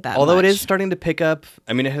like it that Although much. it is starting to pick up,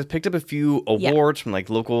 I mean, it has picked up a few awards from like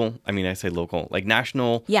local, I mean, I say local, like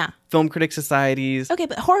national Yeah. film critic societies. Okay,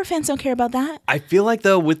 but horror fans don't care about that. I feel like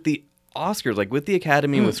though with the Oscars, like with the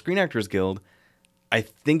Academy and with Screen Actors Guild, I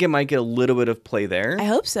think it might get a little bit of play there. I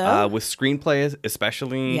hope so. With screenplays,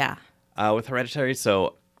 especially. Yeah. With Hereditary.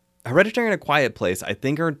 So Hereditary and A Quiet Place, I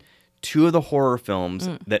think, are 2 of the horror films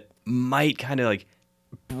that might kind of like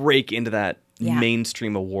break into that Yeah.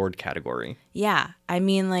 mainstream award category. Yeah. I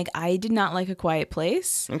mean, like, I did not like A Quiet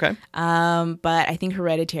Place. Okay. But I think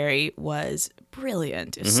Hereditary was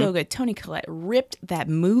brilliant. It was so good. Toni Collette ripped that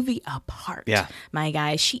movie apart. Yeah. My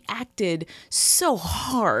guy, she acted so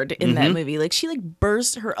hard in that movie. Like, she like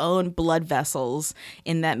burst her own blood vessels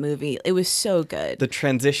in that movie. It was so good. The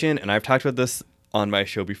transition, and I've talked about this on my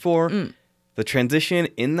show before, the transition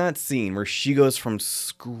in that scene where she goes from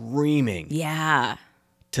screaming yeah.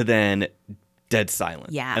 to then dead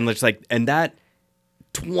silent. Yeah. And it's like, and that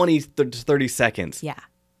 20 to 30 seconds, Yeah.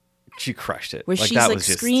 she crushed it. Where she's that like was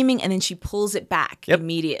just- screaming and then she pulls it back Yep.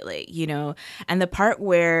 immediately, you know? And the part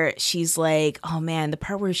where she's like, oh man, the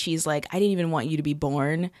part where she's like, I didn't even want you to be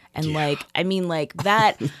born. And like, I mean, like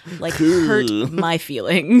that, like hurt my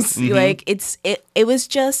feelings. Like it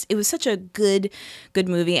was such a good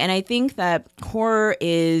movie. And I think that horror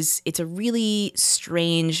it's a really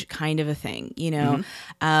strange kind of a thing, you know?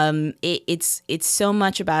 It's so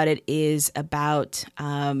much about it is about,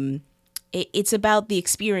 it's about the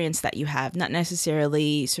experience that you have, not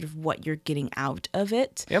necessarily sort of what you're getting out of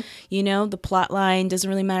it. Yep. You know, the plot line doesn't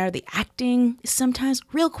really matter. The acting is sometimes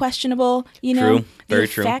real questionable, you know. True. Very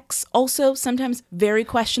the true. effects also sometimes very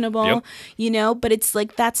questionable, Yep. you know, but it's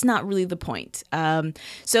like that's not really the point.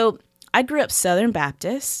 So I grew up Southern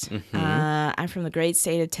Baptist. I'm from the great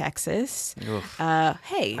state of Texas. Oof.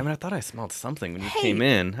 Hey. I mean, I thought I smelled something when you Hey, came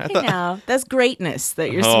in. I hey thought, now, that's greatness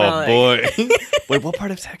that you're oh smelling. boy. Wait, what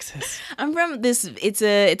part of Texas? I'm from this. It's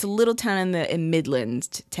a little town in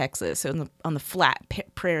Midland, Texas, so on the flat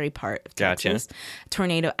prairie part of Gotcha. Texas.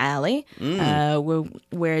 Tornado Alley,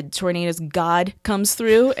 where tornadoes God comes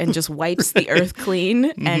through and just wipes the earth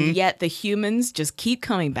clean, and yet the humans just keep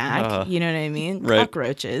coming back. You know what I mean? Right.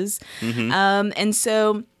 Cockroaches, and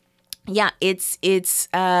so. Yeah, it's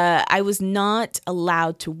I was not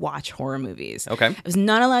allowed to watch horror movies. Okay. I was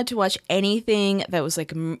not allowed to watch anything that was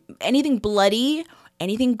like anything bloody,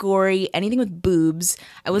 anything gory, anything with boobs.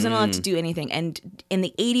 I wasn't allowed to do anything. And in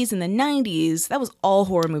the 80s and the 90s, that was all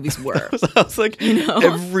horror movies were. I was like,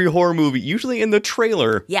 every horror movie, usually in the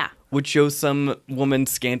trailer, Yeah. would show some woman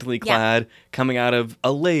scantily clad coming out of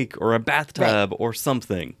a lake or a bathtub or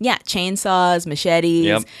something. Yeah, chainsaws, machetes,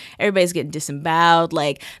 Yep. everybody's getting disemboweled.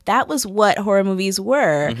 Like, that was what horror movies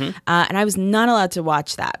were. And I was not allowed to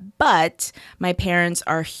watch that. But my parents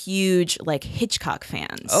are huge, like, Hitchcock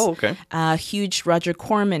fans. Oh, okay. Huge Roger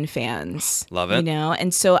Corman fans. Love it. You know,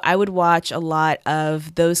 and so I would watch a lot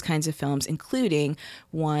of those kinds of films, including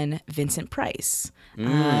one Vincent Price.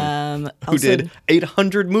 Who did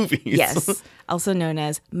 800 movies. Yes, also known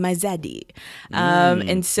as my Zaddy.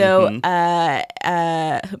 And so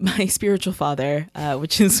my spiritual father,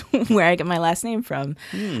 which is where I get my last name from,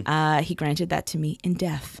 he granted that to me in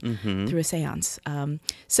death through a seance.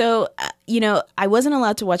 So, you know, I wasn't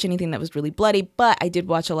allowed to watch anything that was really bloody, but I did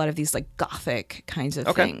watch a lot of these like gothic kinds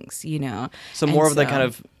of things, you know. So more of the kind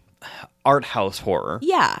of art house horror.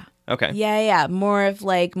 Yeah. Okay. Yeah. More of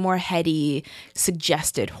like more heady,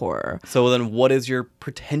 suggested horror. So then what is your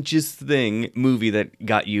pretentious movie that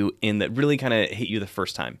got you in that really kind of hit you the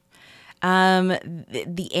first time?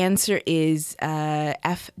 The answer is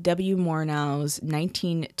F.W. Murnau's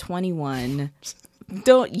 1921.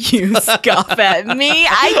 Don't you scoff at me.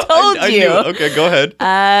 I told I you. knew. Okay, go ahead.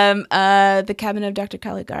 The Cabinet of Dr.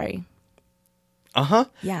 Caligari. Uh-huh.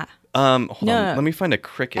 Yeah. Hold on. No. Let me find a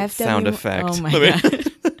cricket F.W. sound effect. Oh my God.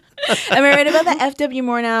 Am I right about the F.W.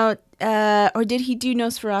 Murnau? Or did he do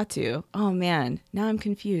Nosferatu? Oh man, now I'm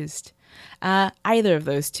confused. Either of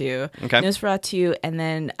those two. Okay. Nosferatu and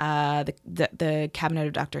then the Cabinet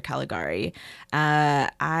of Dr. Caligari.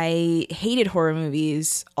 I hated horror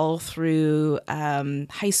movies all through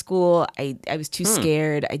high school. I was too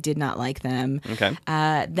scared. I did not like them. Okay.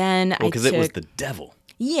 Then I Because took... it was the devil.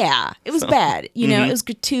 Yeah, it was bad. You know, it was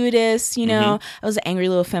gratuitous. You know, I was an angry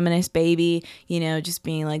little feminist baby. You know, just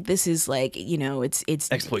being like, this is like, you know, it's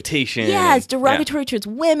Exploitation. yeah, it's derogatory towards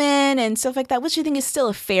women and stuff like that, which I think is still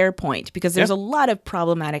a fair point because there's a lot of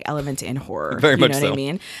problematic elements in horror. Very you much know so. what I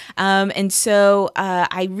mean? And so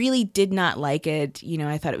I really did not like it. You know,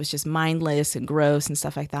 I thought it was just mindless and gross and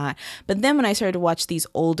stuff like that. But then when I started to watch these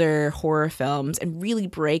older horror films and really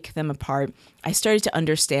break them apart, I started to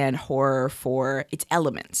understand horror for its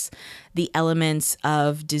elements, the elements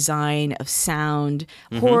of design, of sound.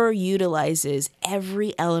 Horror utilizes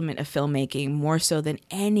every element of filmmaking more so than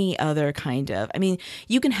any other kind of. I mean,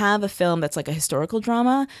 you can have a film that's like a historical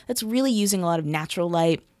drama that's really using a lot of natural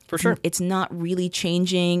light. For sure. It's not really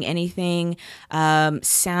changing anything.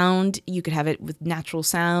 Sound, you could have it with natural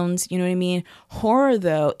sounds. You know what I mean? Horror,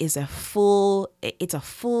 though, is it's a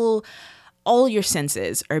full all your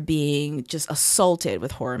senses are being just assaulted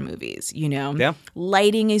with horror movies, you know? Yeah.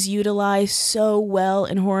 Lighting is utilized so well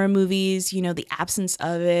in horror movies, you know, the absence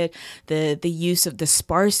of it, the use of the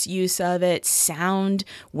sparse use of it, sound,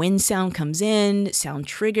 when sound comes in, sound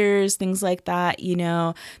triggers, things like that, you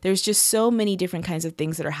know? There's just so many different kinds of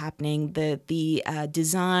things that are happening. The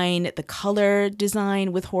design, the color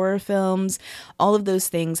design with horror films, all of those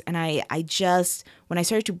things. And I just, when I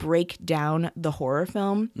started to break down the horror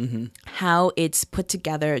film, how it's put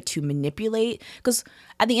together to manipulate, because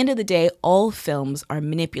at the end of the day, all films are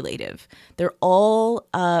manipulative. They're all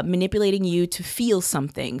manipulating you to feel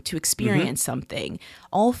something, to experience something.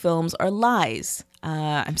 All films are lies.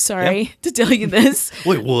 I'm sorry to tell you this.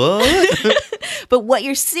 Wait, what? But what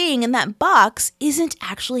you're seeing in that box isn't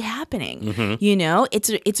actually happening. You know,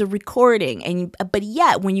 it's a recording, and but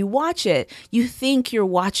yet when you watch it, you think you're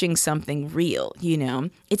watching something real. You know,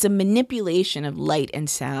 it's a manipulation of light and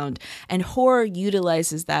sound, and horror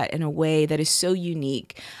utilizes that in a way that is so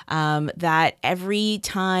unique that every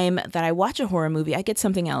time that I watch a horror movie, I get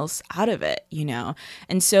something else out of it. You know,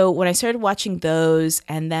 and so when I started watching those,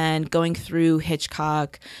 and then going through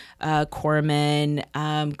Hitchcock, Corman,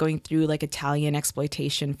 going through like Italian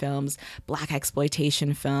exploitation films, black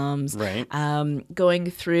exploitation films, Right.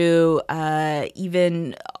 Going through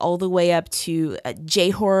even all the way up to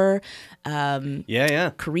J-horror,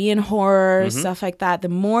 Yeah. Korean horror, stuff like that. The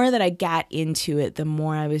more that I got into it, the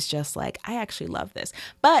more I was just like, I actually love this.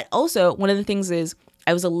 But also, one of the things is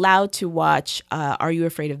I was allowed to watch Are You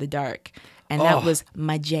Afraid of the Dark? And that was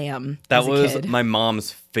my jam. That as a was kid. my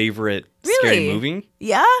mom's favorite scary Really? movie.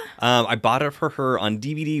 Yeah? I bought it for her on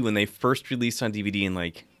DVD when they first released on DVD in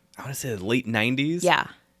like, I want to say the late 90s. Yeah.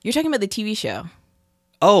 You're talking about the TV show.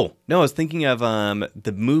 Oh, no, I was thinking of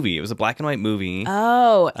the movie. It was a black and white movie.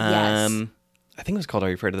 Oh, yes. I think it was called Are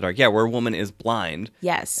You Afraid of the Dark? Yeah, where a woman is blind.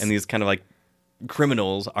 Yes. And these kind of like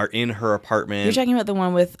criminals are in her apartment. You're talking about the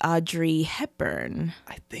one with Audrey Hepburn.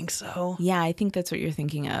 I think so. Yeah, I think that's what you're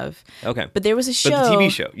thinking of. Okay. But there was a show. But the TV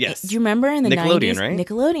show, yes. Do you remember in the Nickelodeon, 90s? right?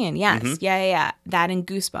 Nickelodeon, yes. Yeah. That and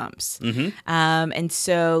Goosebumps. And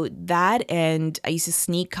so that, and I used to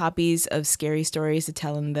sneak copies of scary stories to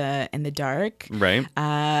tell in the dark. Right.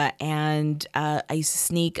 And I used to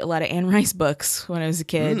sneak a lot of Anne Rice books when I was a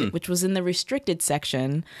kid, which was in the restricted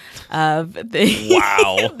section of the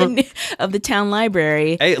Wow. of the town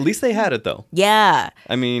library. Hey, at least they had it though. Yeah.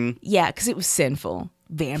 I mean, Yeah, because it was sinful.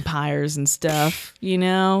 Vampires and stuff, you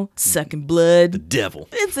know, sucking blood. devil.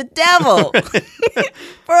 It's a devil.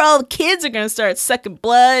 For all the kids are going to start sucking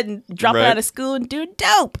blood and dropping Right. out of school and doing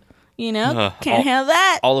dope. You know, can't all- have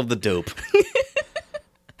that. All of the dope.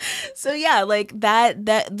 So yeah, like that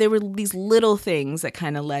there were these little things that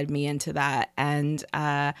kind of led me into that, and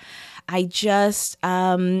I just have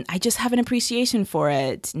an appreciation for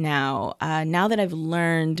it now. Now that I've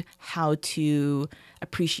learned how to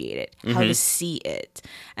appreciate it, how to see it.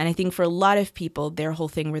 And I think for a lot of people, their whole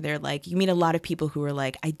thing where they're like, you meet a lot of people who are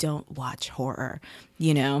like, I don't watch horror,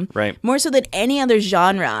 you know? Right. More so than any other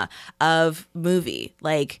genre of movie.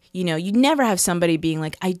 Like, you know, you'd never have somebody being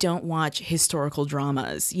like, I don't watch historical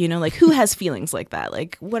dramas, you know? Like, who has feelings like that?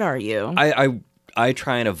 Like, what are you? I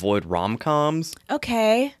try and avoid rom-coms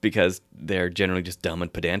Okay, because they're generally just dumb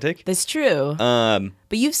and pedantic. that's true. But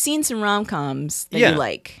But you've seen some rom-coms that yeah. you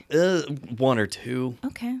like. One or two.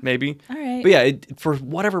 Okay. Maybe. All right. But yeah, for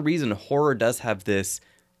whatever reason, horror does have this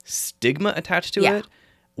stigma attached to Yeah. it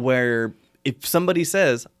where if somebody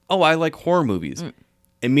says, oh, I like horror movies,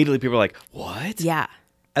 immediately people are like, what? Yeah.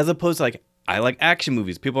 As opposed to like, I like action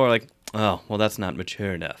movies. People are like, oh, well, that's not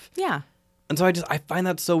mature enough. Yeah. And so I find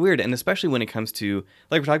that so weird. And especially when it comes to,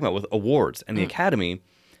 like we're talking about with awards and the Academy,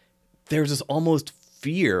 there's this almost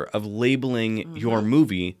fear of labeling your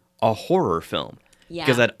movie a horror film. Yeah.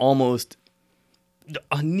 Because that almost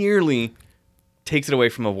nearly takes it away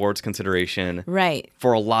from awards consideration Right.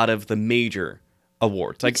 for a lot of the major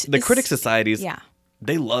awards. Like the It's- critic societies, Yeah.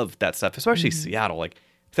 they love that stuff, especially Seattle. Like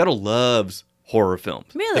Seattle loves horror films.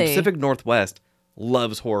 Really? The Pacific Northwest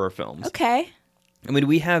loves horror films. Okay. I mean,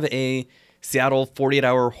 we have a Seattle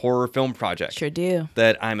 48-hour horror film project Sure do.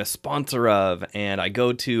 that I'm a sponsor of and I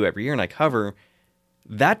go to every year and I cover.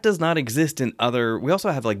 That does not exist in other. We also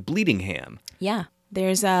have like Bleeding Ham. Yeah.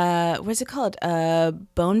 There's what's it called?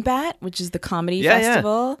 Bone Bat, which is the comedy Yeah, yeah.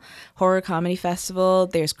 festival, horror comedy festival.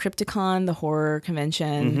 There's Crypticon, the horror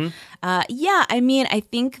convention. Yeah, I mean, I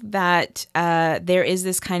think that there is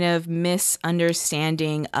this kind of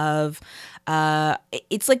misunderstanding of.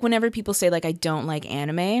 It's like whenever people say like I don't like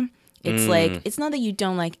anime. It's like it's not that you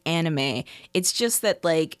don't like anime. It's just that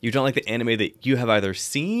like You don't like the anime that you have either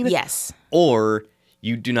seen yes. or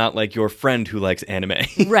you do not like your friend who likes anime.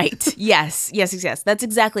 Right. Yes. That's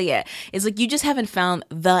exactly it. It's like you just haven't found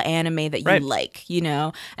the anime that you Right. like, you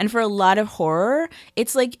know? And for a lot of horror,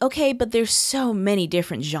 it's like, okay, but there's so many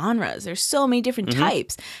different genres. There's so many different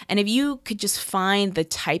types. And if you could just find the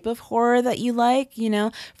type of horror that you like, you know,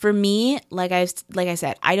 for me, like I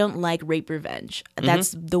said, I don't like rape revenge.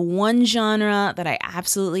 That's the one genre that I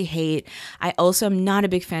absolutely hate. I also am not a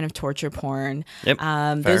big fan of torture porn. Yep,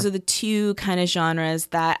 Those fair. are the two kind of genres genres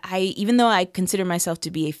that even though I consider myself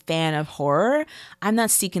to be a fan of horror, I'm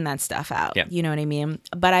not seeking that stuff out. Yeah. You know what I mean?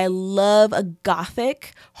 But I love a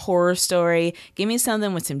gothic horror story. Give me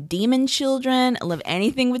something with some demon children. I love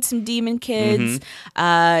anything with some demon kids.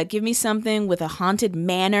 Give me something with a haunted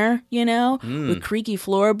manor, with creaky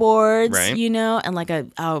floorboards, Right. and like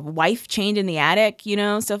a wife chained in the attic,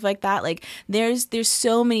 stuff like that. Like there's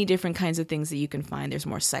so many different kinds of things that you can find. There's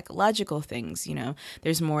more psychological things,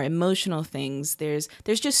 there's more emotional things. There's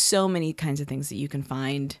just so many kinds of things that you can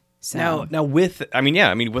find. So Now with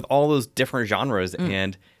all those different genres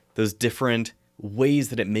and those different ways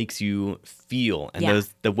that it makes you feel and Yeah.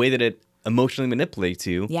 the way that it emotionally manipulates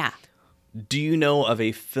you. yeah. Do you know of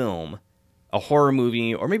a film, a horror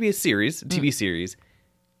movie, or maybe a series, a TV series,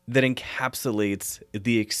 that encapsulates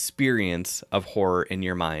the experience of horror in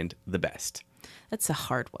your mind the best? That's a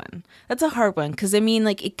hard one. Because,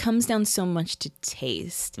 like, it comes down so much to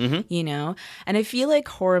taste, And I feel like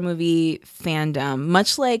horror movie fandom,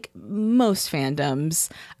 much like most fandoms,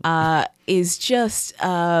 is just,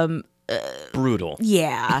 Brutal.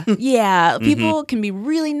 yeah. People can be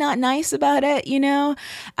really not nice about it,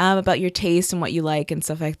 about your taste and what you like and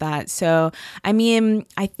stuff like that. So, I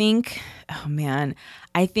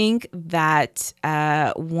think that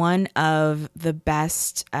one of the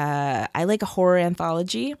best, I like a horror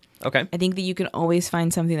anthology. Okay. I think that you can always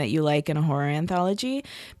find something that you like in a horror anthology,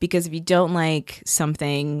 because if you don't like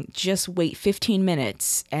something, just wait 15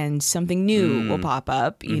 minutes and something new will pop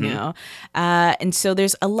up, And so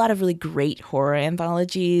there's a lot of really great horror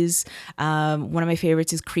anthologies. One of my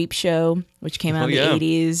favorites is Creepshow, which came out in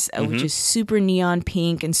the 80s, which is super neon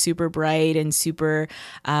pink and super bright and super,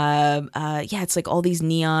 it's like all these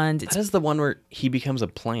neons. That is the one where he becomes a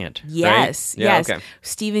plant. Yes, right? Yeah, yes. Okay.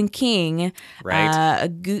 Stephen King, Right.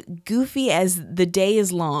 goofy as the day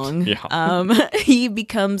is long. Yeah. He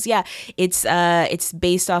becomes it's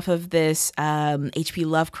based off of this H.P.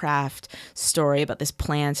 Lovecraft story about this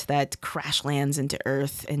plant that crash lands into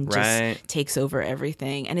Earth and Right. just takes over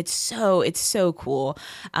everything, and it's so cool.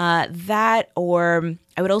 That, or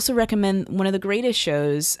I would also recommend one of the greatest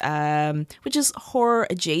shows, which is horror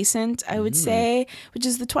adjacent, I would say, which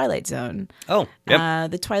is The Twilight Zone. Oh,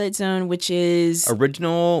 yep. The Twilight Zone, which is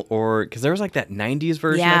Original, or because there was like that 90s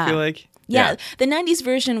version, I Yeah. feel like. Yeah, the 90s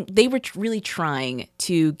version, they were really trying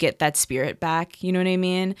to get that spirit back, you know what I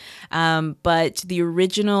mean? But the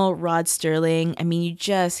original Rod Serling,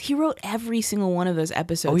 he wrote every single one of those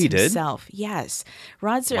episodes Oh, he did? himself. Yes.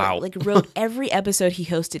 Rod Serling Wow. wrote every episode. He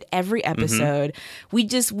hosted every episode.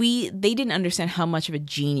 They didn't understand how much of a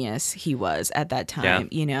genius he was at that time,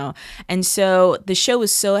 And so the show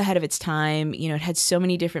was so ahead of its time, it had so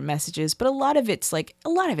many different messages, but a lot of it's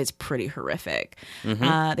pretty horrific.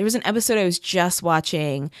 There was an episode I was just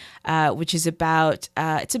watching, which is about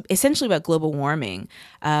essentially about global warming.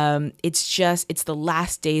 It's the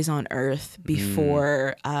last days on Earth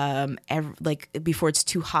before before it's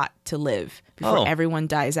too hot to live, before everyone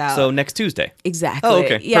dies out. So next Tuesday. Exactly. Oh,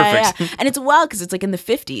 okay. Yeah, Perfect. yeah. And it's wild because it's like in the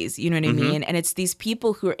 50s, you know what I mean? And it's these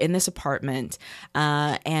people who are in this apartment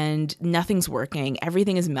and nothing's working.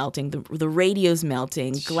 Everything is melting. The radio's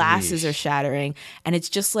melting. Glasses are shattering. And it's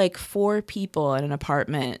just like 4 people in an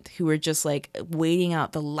apartment who are just like waiting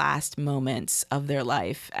out the last moments of their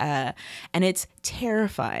life. And it's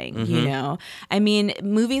terrifying,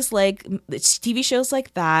 movies like TV shows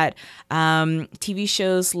like that, TV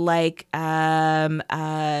shows like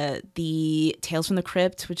the Tales from the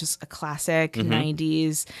Crypt, which is a classic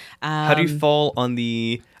 90s. How do you fall on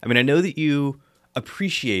the... I know that you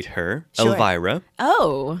appreciate her, Sure. Elvira.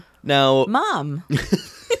 Oh, Now, Mom.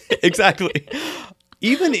 exactly.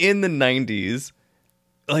 Even in the 90s,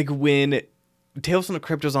 like when Tales from the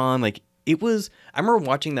Crypt was on, like it was... I remember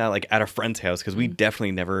watching that like at a friend's house because we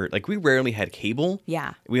definitely never... Like we rarely had cable.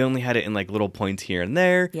 Yeah. We only had it in like little points here and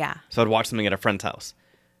there. Yeah. So I'd watch something at a friend's house.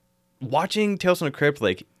 Watching Tales from the Crypt,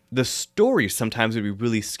 like the story sometimes would be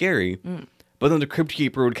really scary. But then the Crypt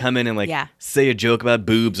Keeper would come in and like Yeah. say a joke about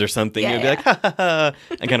boobs or something. Yeah, and it'd be like, ha ha ha,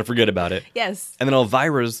 and kind of forget about it. Yes. And then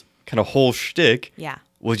Elvira's kind of whole shtick Yeah.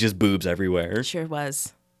 was just boobs everywhere. Sure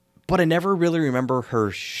was. But I never really remember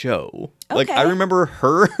her show. Like, I Okay. remember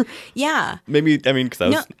her. Yeah. Maybe, because I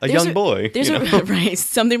was a there's young boy. There's you know? right.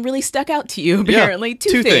 Something really stuck out to you, apparently. two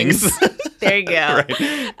Two things. There you go.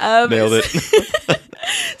 Right. Nailed it.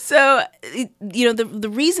 So, the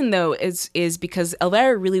reason though is because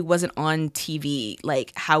Elvira really wasn't on TV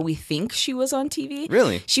like how we think she was on TV.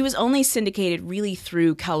 Really? She was only syndicated really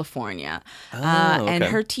through California. And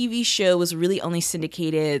okay. her TV show was really only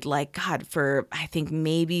syndicated for I think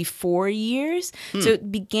maybe 4 years. So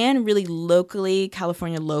it began really locally,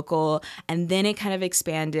 California local, and then it kind of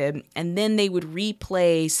expanded, and then they would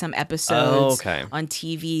replay some episodes okay. on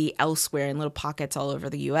TV elsewhere in little pockets all over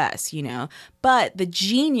the US, But the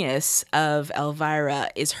genius of Elvira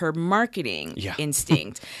is her marketing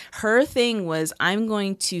instinct. Her thing was, I'm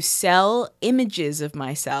going to sell images of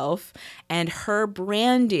myself, and her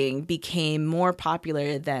branding became more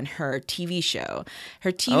popular than her TV show.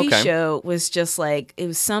 Her TV show was just like, it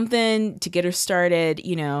was something to get her started,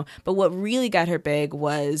 but what really got her big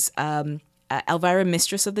was Elvira,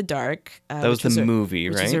 Mistress of the Dark. That was the movie,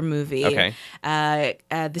 right? Which is her movie. Okay.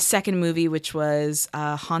 The second movie, which was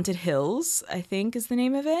Haunted Hills, I think is the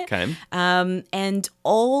name of it. Okay. And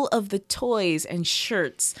all of the toys and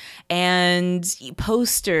shirts and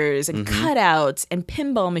posters and cutouts and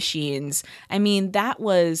pinball machines. I mean, that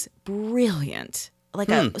was brilliant.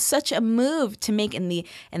 Such a move to make in the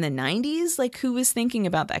 90s. Like, who was thinking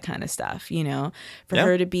about that kind of stuff, for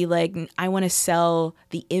her to be like, I want to sell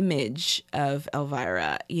the image of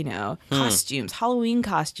Elvira, costumes, Halloween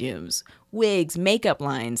costumes, wigs, makeup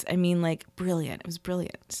lines. I mean, brilliant. It was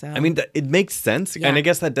brilliant. So I mean, it makes sense. Yeah. And I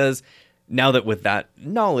guess that does, now that with that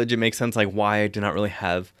knowledge, it makes sense why I do not really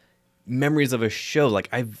have memories of a show.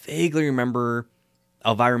 I vaguely remember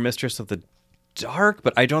Elvira, Mistress of the Dark,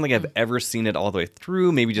 but I don't think I've ever seen it all the way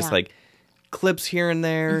through. Maybe just clips here and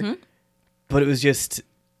there. But it was just,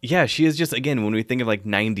 she is just, again, when we think of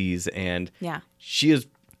 90s, and she is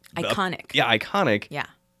iconic. Iconic. Yeah.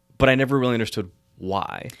 But I never really understood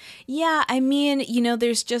why. Yeah, I mean,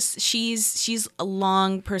 there's just, she's a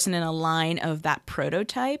long person in a line of that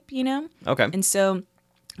prototype, Okay. And so,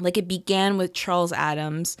 it began with Charles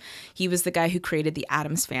Addams. He was the guy who created the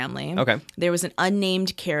Addams Family. Okay. There was an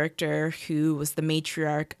unnamed character who was the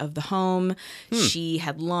matriarch of the home. She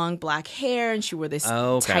had long black hair, and she wore this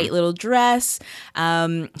tight little dress.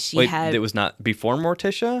 It was not before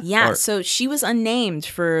Morticia? Yeah, so she was unnamed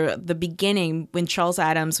for the beginning when Charles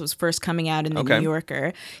Addams was first coming out in the New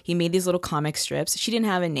Yorker. He made these little comic strips. She didn't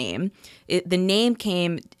have a name. The name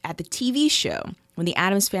came at the TV show. When the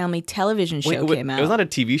Addams Family television show came out. It was not a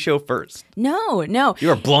TV show first. No.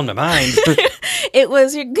 You are blowing my mind. It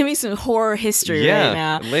was, you're giving me some horror history right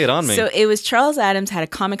now. Lay it on me. So it was Charles Addams had a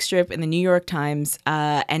comic strip in the New York Times,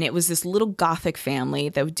 and it was this little gothic family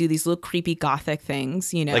that would do these little creepy gothic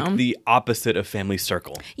things, Like the opposite of Family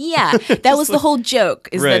Circle. Yeah, that was the whole joke,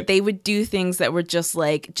 is Right. that they would do things that were just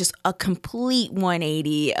a complete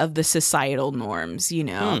 180 of the societal norms,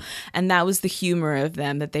 And that was the humor of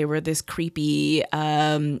them, that they were this creepy,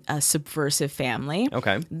 a subversive family.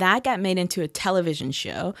 Okay. That got made into a television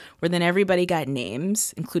show where then everybody got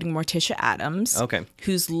names, including Morticia Addams,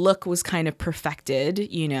 whose look was kind of perfected,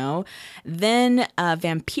 Then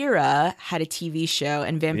Vampira had a TV show,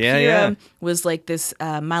 and Vampira was like this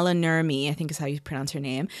Mila Nurmi, I think is how you pronounce her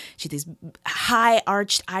name. She had these high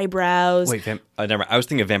arched eyebrows. Wait, never mind. I was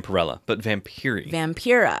thinking of Vampirella, but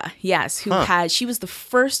Vampira, yes, she was the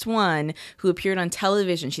first one who appeared on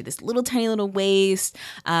television. She had this little tiny little waist.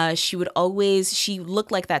 She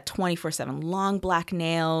looked like that 24/7. Long black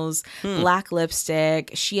nails, black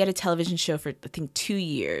lipstick. She had a television show for, I think, 2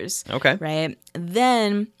 years. Okay. Right?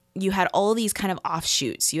 Then you had all these kind of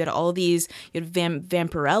offshoots. You had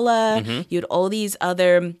Vampirella. You had all these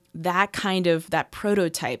other, that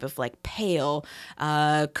prototype of pale,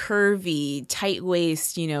 curvy, tight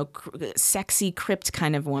waist, sexy crypt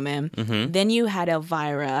kind of woman. Then you had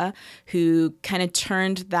Elvira, who kind of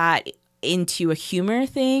turned that into a humor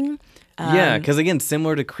thing. Because again,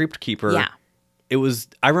 similar to Crypt Keeper, it was,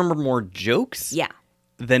 I remember more jokes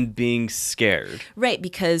than being scared. Right,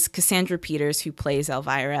 because Cassandra Peters, who plays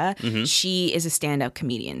Elvira, she is a stand-up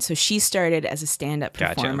comedian. So she started as a stand-up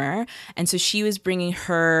performer. And so she was bringing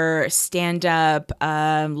her stand-up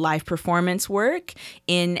live performance work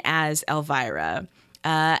in as Elvira.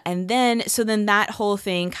 And then that whole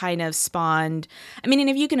thing kind of spawned, I mean, and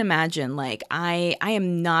if you can imagine, I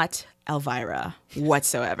am not Elvira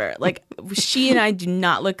whatsoever. She and I do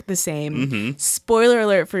not look the same. Spoiler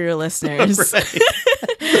alert for your listeners.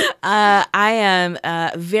 I am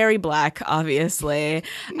very black, obviously,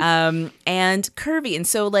 and curvy. And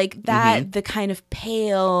so the kind of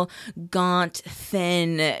pale, gaunt,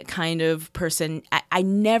 thin kind of person, I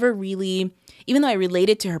never really even though I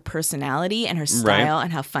related to her personality and her style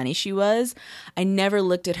and how funny she was, I never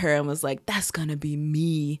looked at her and was like, that's going to be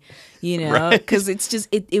me, you know, because it's just,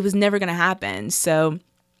 it was never going to happen. So,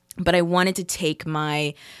 but I wanted to take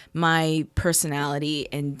my personality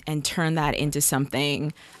and turn that into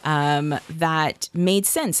something that made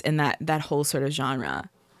sense in that whole sort of genre.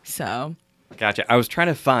 So. Gotcha. I was trying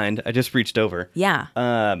to find, I just reached over. Yeah.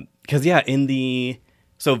 Because,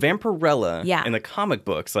 so Vampirella in the comic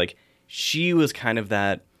books, like, she was kind of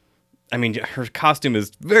that, I mean, her costume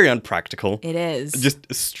is very unpractical. It is.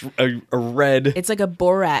 Just a red. It's like a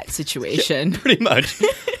Borat situation. Pretty much.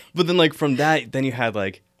 But then, like, from that, then you had,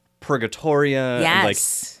 like, Purgatoria. Yes. And, like,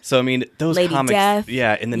 so, I mean, those Lady comics. Death.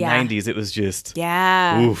 Yeah, in the 90s, it was just.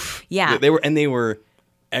 Yeah. Oof. Yeah. They were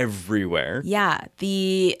everywhere. Yeah,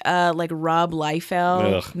 the like Rob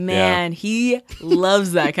Liefeld, Ugh, man, he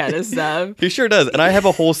loves that kind of stuff. He sure does. And I have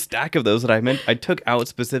a whole stack of those that I took out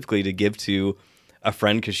specifically to give to a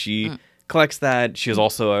friend because she collects that. She is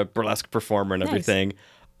also a burlesque performer and everything.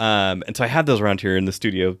 And so I have those around here in the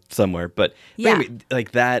studio somewhere. But anyway,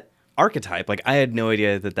 like that archetype, like I had no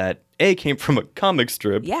idea that came from a comic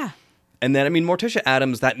strip. Yeah. And then, I mean, Morticia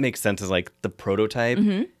Addams, that makes sense as like the prototype.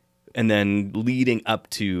 And then leading up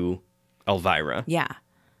to Elvira. Yeah.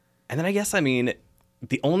 And then I guess, I mean,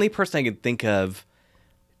 the only person I could think of,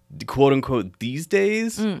 quote unquote, these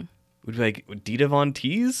days would be like Dita Von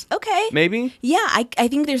Teese. Okay. Maybe? Yeah, I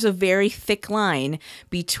think there's a very thick line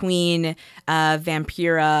between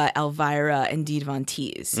Vampira, Elvira, and Dita Von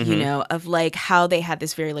Teese, you know, of like how they had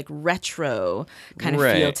this very like retro kind of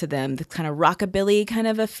feel to them, the kind of rockabilly kind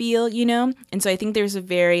of a feel, you know? And so I think there's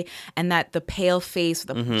and that the pale face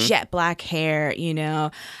with the jet black hair, you know,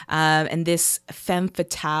 and this femme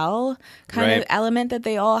fatale kind of element that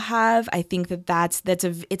they all have. I think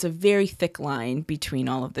it's a very thick line between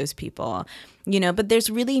all of those people. You know, but there's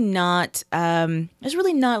really not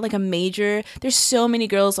like a major. There's so many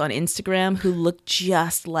girls on Instagram who look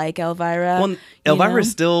just like Elvira. Well, Elvira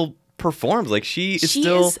still performs. Like she is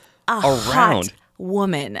still a around. Hot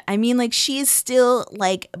woman. I mean, like she is still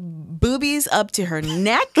like boobies up to her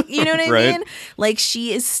neck. You know what I mean? Like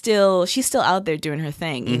she's still out there doing her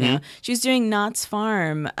thing. You know, she was doing Knott's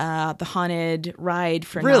Farm, the haunted ride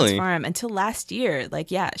for Knott's Farm until last year.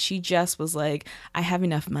 Like, yeah, she just was like, I have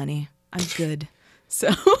enough money. I'm good.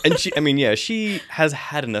 So and she has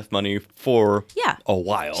had enough money for a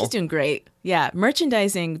while. She's doing great. Yeah,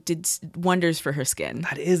 merchandising did wonders for her skin.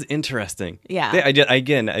 That is interesting. Yeah.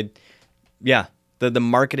 The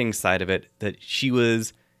marketing side of it, that she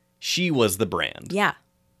was the brand. Yeah.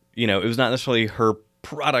 You know, it was not necessarily her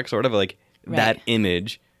products or whatever, like that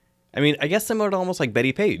image. I mean, I guess similar to almost like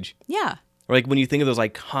Betty Page. Yeah. Or like when you think of those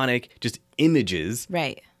iconic just images,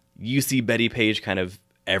 right? You see Betty Page kind of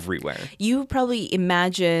everywhere. You probably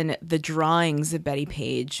imagine the drawings of Betty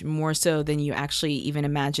Page more so than you actually even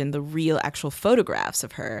imagine the real actual photographs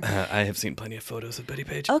of her. I have seen plenty of photos of Betty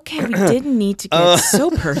Page. Okay, we didn't need to get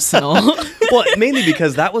so personal. Well, mainly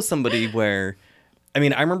because that was somebody where, I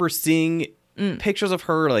mean, I remember seeing pictures of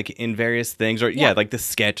her like in various things, or like the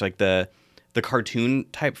sketch, like the cartoon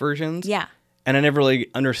type versions. Yeah. And I never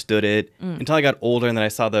really understood it until I got older, and then I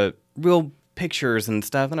saw the real pictures and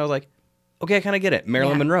stuff, and I was like, okay, I kind of get it.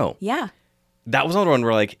 Marilyn Monroe. Yeah. That was another one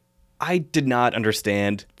where, like, I did not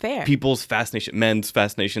understand people's fascination, men's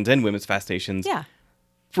fascinations and women's fascinations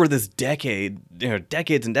for this decade,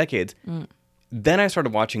 decades and decades. Then I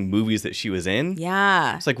started watching movies that she was in.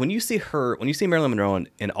 Yeah. It's like when you see Marilyn Monroe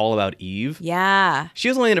in All About Eve. Yeah. She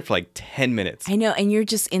was only in it for like 10 minutes. I know. And you're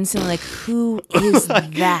just instantly like, who is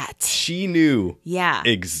that? She knew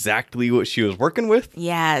exactly what she was working with.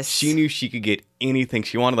 Yes. She knew she could get anything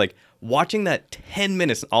she wanted. Like, watching that 10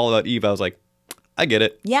 minutes All About Eve, I was like, I get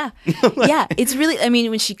it. Yeah. Yeah. It's really, I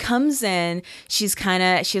mean, when she comes in, she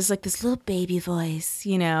has like this little baby voice,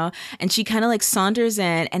 you know, and she kind of like saunters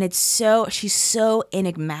in, and she's so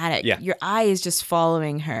enigmatic. Yeah. Your eye is just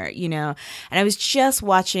following her, you know. And I was just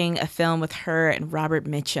watching a film with her and Robert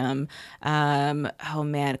Mitchum,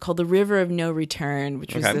 called The River of No Return,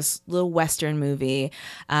 which was this little Western movie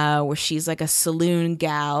where she's like a saloon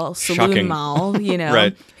mall, you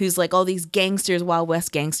know, who's like all these gangsters, Wild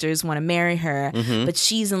West gangsters want to marry her. But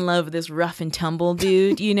she's in love with this rough and tumble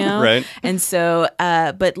dude, you know? And so,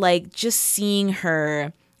 but like just seeing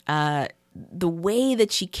her, the way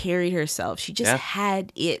that she carried herself, she just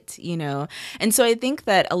had it, you know? And so I think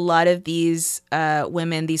that a lot of these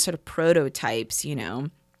women, these sort of prototypes, you know,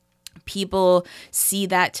 people see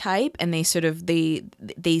that type and they sort of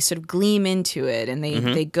gleam into it, and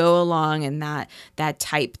they go along in that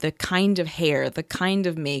type, the kind of hair, the kind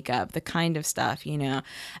of makeup, the kind of stuff, you know.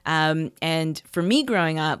 And for me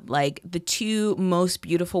growing up, like the two most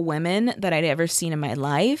beautiful women that I'd ever seen in my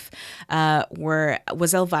life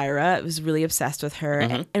was Elvira. I was really obsessed with her,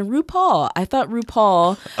 and RuPaul. I thought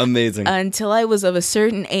RuPaul, amazing, until I was of a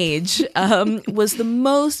certain age, was the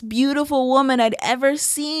most beautiful woman I'd ever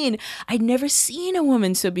seen. I'd never seen a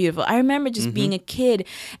woman so beautiful. I remember just being a kid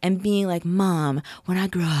and being like, Mom, when I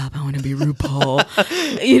grow up, I want to be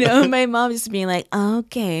RuPaul. You know, my mom just being like,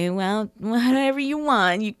 okay, well, whatever you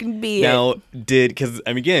want, you can be now, because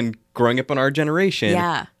again, growing up in our generation,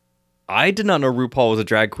 yeah. I did not know RuPaul was a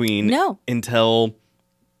drag queen until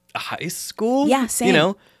high school. Yeah, same. You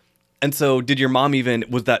know? And so did your mom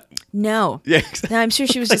was that? No. Yeah. No, I'm sure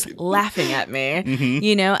she was just laughing at me.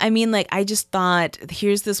 You know, I mean, like, I just thought,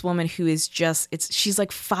 here's this woman who is she's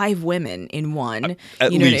like 5 women in one.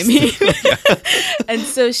 At you know least. what I mean? And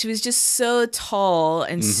so she was just so tall,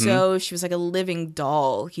 and so she was like a living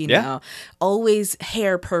doll, you know, always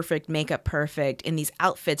hair perfect, makeup perfect, in these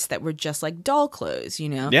outfits that were just like doll clothes, you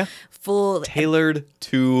know? Yeah. Full. Tailored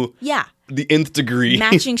to. Yeah. The nth degree.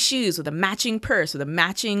 Matching shoes with a matching purse, with a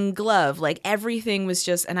matching glove. Like everything was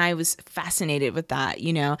just, and I was fascinated with that,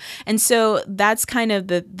 you know? And so that's kind of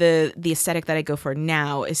the aesthetic that I go for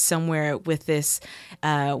now, is somewhere with this,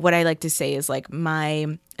 what I like to say is like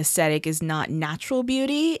my aesthetic is not natural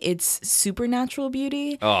beauty, it's supernatural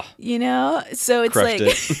beauty. Oh. You know? So it's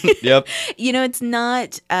like, Yep. You know, it's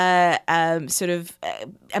not I'm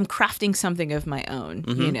crafting something of my own,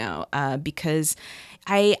 you know, because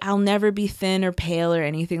I'll never be thin or pale or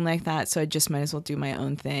anything like that, so I just might as well do my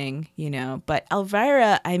own thing, you know. But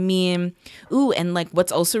Elvira, I mean, and like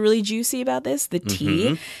what's also really juicy about this, the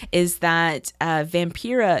tea, is that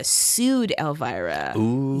Vampira sued Elvira.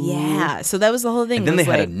 Ooh. Yeah, so that was the whole thing. And then they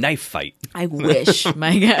had like, a knife fight. I wish,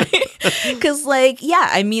 my guy. Because, like, yeah,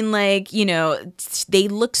 I mean, like, you know, they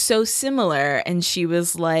look so similar. And she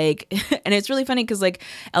was like, and it's really funny because, like,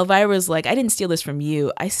 Elvira was like, I didn't steal this from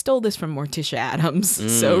you. I stole this from Morticia Addams.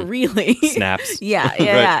 So really. Snaps. Yeah.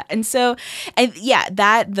 Right. And so,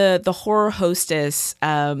 the horror hostess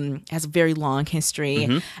has a very long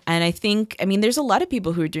history. And I think, I mean, there's a lot of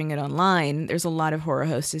people who are doing it online. There's a lot of horror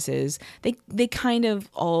hostesses. They kind of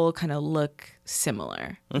all kind of look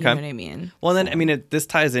similar. You know what I mean? Well, then, I mean, this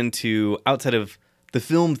ties into, outside of the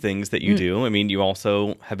film things that you do, I mean, you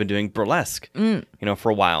also have been doing burlesque, you know, for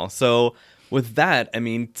a while. So with that, I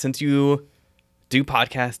mean, since you do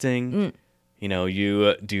podcasting, you know,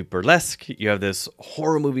 you do burlesque, you have this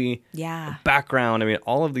horror movie background. I mean,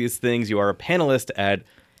 all of these things, you are a panelist at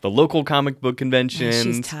the local comic book conventions.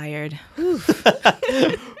 She's tired.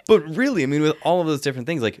 But really, I mean, with all of those different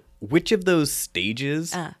things, like, which of those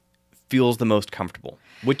stages feels the most comfortable?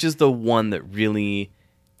 Which is the one that really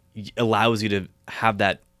allows you to have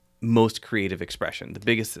that most creative expression, the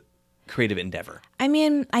biggest creative endeavor? I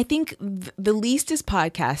mean, I think the least is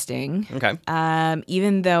podcasting. Okay.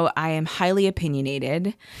 Even though I am highly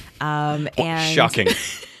opinionated. And shocking.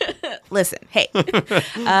 Listen, hey.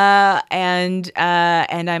 And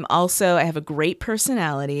I'm also, I have a great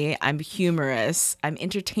personality. I'm humorous. I'm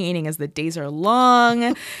entertaining as the days are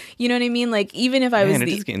long. You know what I mean? Like, even if I was it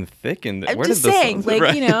is getting thick. And I'm where just did this saying, like,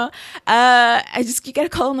 right. you know, you got to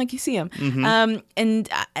call them like you see them.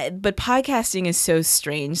 But podcasting is so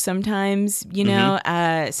strange sometimes, you know,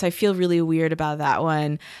 so I feel really weird about that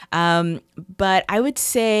one. But I would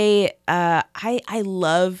say I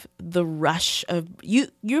love the rush of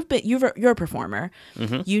you're a performer.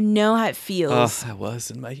 You know how it feels. Oh, I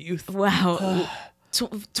was in my youth. Wow.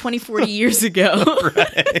 20, 40 years ago.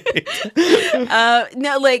 Right.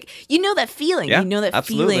 No, like, you know that feeling. Yeah, you know that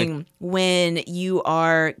absolutely. feeling when you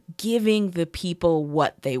are giving the people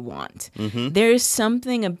what they want. There's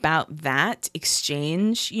something about that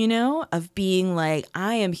exchange, you know, of being like,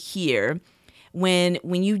 I am here. When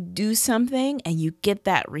you do something and you get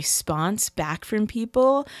that response back from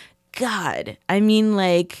people, God, I mean,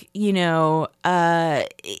 like, you know,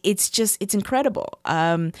 it's incredible.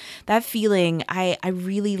 That feeling, I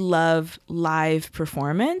really love live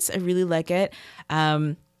performance. I really like it.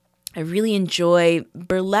 I really enjoy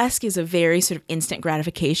burlesque is a very sort of instant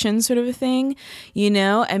gratification sort of a thing, you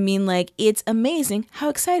know? I mean, like, it's amazing how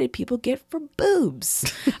excited people get for boobs.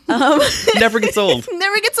 Never gets old.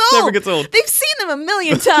 Never gets old. Never gets old. They've seen them a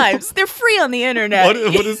million times. They're free on the internet.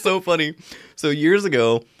 What is so funny? So years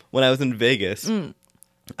ago, when I was in Vegas, we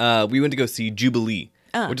went to go see Jubilee,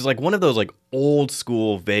 which is like one of those like old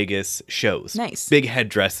school Vegas shows. Nice. Big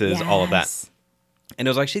headdresses, all of that. Yes. And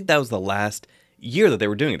it was actually, that was the last year that they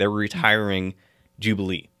were doing it. They were retiring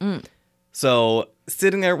Jubilee. So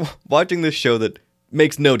sitting there watching this show that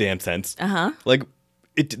makes no damn sense. Like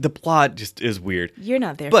the plot just is weird. You're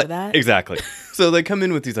not there But for that. exactly. So they come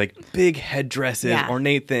in with these like big headdresses, Yeah.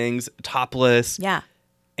 ornate things, topless. Yeah.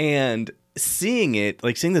 And seeing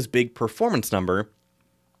this big performance number,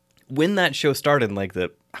 when that show started in like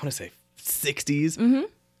the, I want to say 60s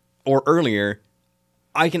or earlier,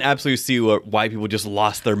 I can absolutely see why people just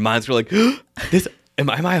lost their minds. They're like, this, am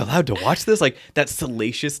I allowed to watch this? Like that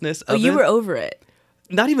salaciousness of Oh, you it. were over it.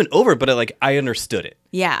 Not even over, but I understood it.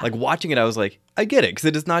 Yeah. Like watching it, I was like, I get it. Because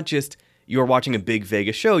it is not just you're watching a big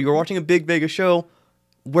Vegas show. You're watching a big Vegas show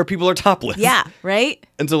where people are topless. Yeah, right?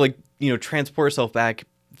 And so transport yourself back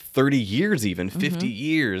 30 years, even 50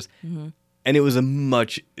 years. And it was a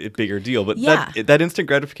much bigger deal. But Yeah. that instant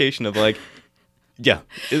gratification of like, yeah.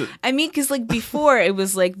 I mean, because like before, it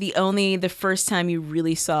was like the first time you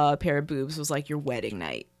really saw a pair of boobs was like your wedding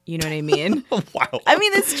night. You know what I mean? Wow. I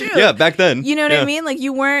mean, that's true. Yeah, back then. You know what Yeah. I mean? Like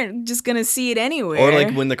you weren't just going to see it anywhere. Or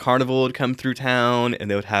like when the carnival would come through town and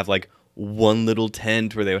they would have like one little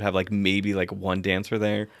tent where they would have like maybe like one dancer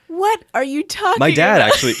there. What are you talking My dad about?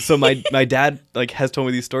 actually, so my dad like has told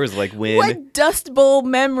me these stories like when What Dust Bowl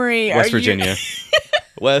memory West are Virginia.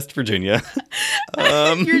 West Virginia.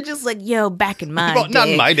 You're just like, yo, back in my Well, day. not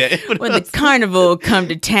in my day. When the carnival come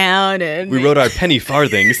to town and We rode our penny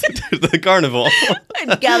farthings to the carnival.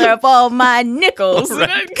 I'd gather up all my nickels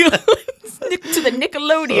and I'd go to the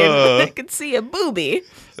Nickelodeon. I could see a booby.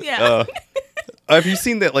 Yeah. Have you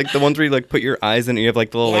seen that, like the ones where you like put your eyes in and you have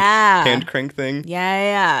like the little Yeah. like hand crank thing?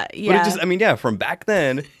 Yeah. But it just, I mean, yeah, from back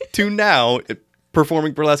then to now,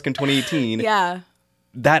 performing burlesque in 2018, yeah.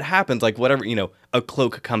 that happens. Like whatever, a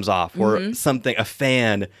cloak comes off or something, a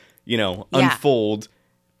fan, Yeah. unfolds.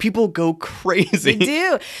 People go crazy. They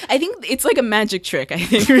do. I think it's like a magic trick, I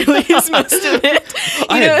think, really, is most of it.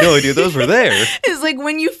 I had no idea those were there. It's like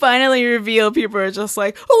when you finally reveal, people are just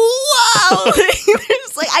like, wow!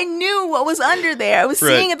 It's like, I knew what was under there. I was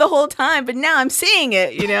Right. seeing it the whole time, but now I'm seeing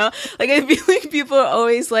it, Like, I feel like people are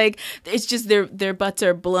always like, it's just their butts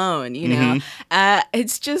are blown,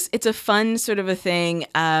 It's a fun sort of a thing.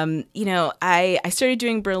 I started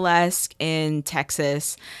doing burlesque in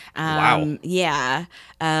Texas. Wow. Yeah.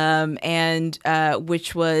 And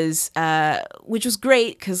which was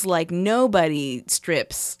great because like nobody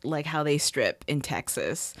strips like how they strip in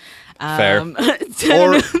Texas. Fair.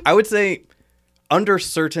 Or I would say under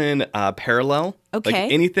certain parallel. Okay.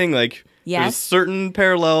 Like anything like Yes. there's a certain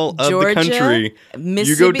parallel of Georgia, the country. Mississippi,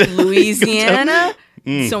 you go down- Louisiana,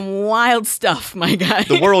 some wild stuff, my guy.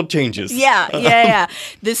 The world changes. Yeah.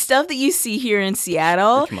 The stuff that you see here in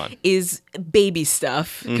Seattle Come on. is baby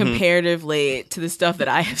stuff comparatively to the stuff that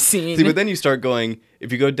I have seen. See, but then you start going,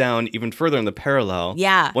 if you go down even further in the parallel,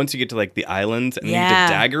 Yeah. once you get to like the islands and Yeah. you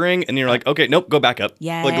get daggering and you're like, okay, nope, go back up.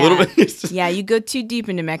 Yeah, Like a little bit. It's just- Yeah, you go too deep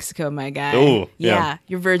into Mexico, my guy. Oh, yeah.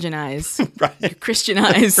 Your virgin eyes, Right. your Christian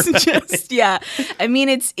eyes. Just yeah. I mean,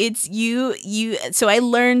 it's you. So I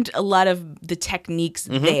learned a lot of the techniques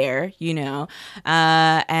there,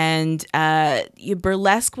 and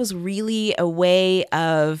burlesque was really a way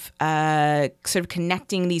of sort of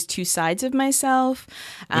connecting these two sides of myself.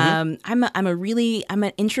 I'm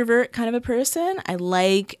an introvert kind of a person. I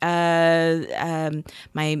like my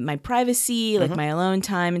privacy, like my alone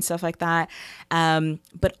time and stuff like that.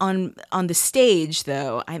 But on the stage,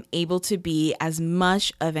 though, I'm able to be as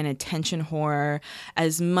much of an attention whore,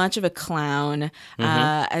 as much of a clown,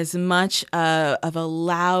 as much of a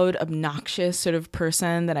loud, obnoxious sort of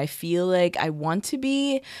person that I feel like I want to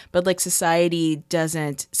be. But like society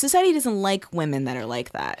doesn't like women that are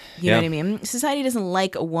like that. You know what I mean? Society doesn't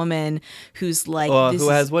like a woman w's like this who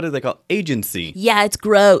is- has, what do they call, agency? yeah, it's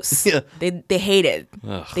gross. Yeah. They hate it.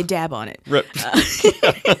 They dab on it. Right.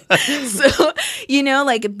 So,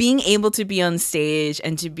 like being able to be on stage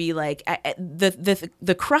and to be like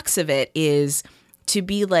the crux of it is to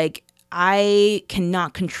be like, I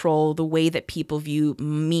cannot control the way that people view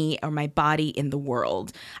me or my body in the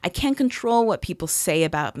world. I can't control what people say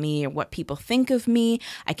about me or what people think of me.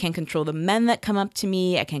 I can't control the men that come up to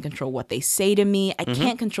me. I can't control what they say to me. I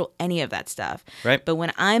can't control any of that stuff. Right. But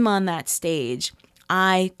when I'm on that stage,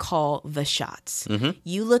 I call the shots.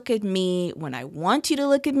 You look at me when I want you to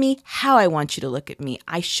look at me, how I want you to look at me.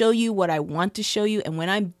 I show you what I want to show you. And when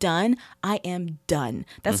I'm done, I am done.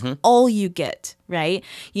 That's all you get, right?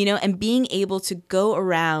 You know, and being able to go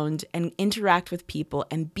around and interact with people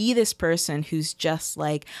and be this person who's just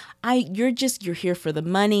like, you're here for the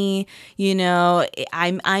money, you know,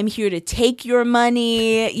 I'm here to take your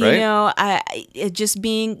money, you Right. know, it just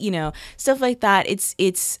being, you know, stuff like that. It's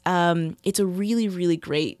a really, really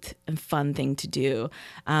great and fun thing to do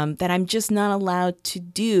that I'm just not allowed to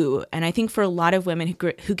do. And I think for a lot of women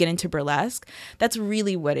who get into burlesque, that's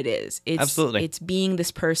really what it is. It's, Absolutely. It's being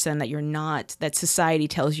this person that you're not, that society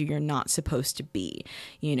tells you you're not supposed to be,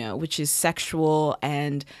 you know, which is sexual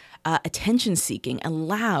and attention seeking and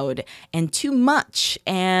loud and too much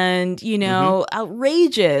and, you know,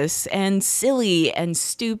 outrageous and silly and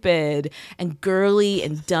stupid and girly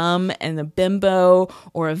and dumb and a bimbo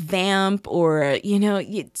or a vamp or, you know,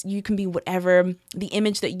 you can be whatever the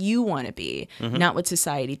image that you want to be, not what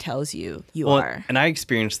society tells you Well, are. and I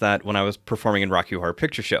experienced that when I was performing in Rocky Horror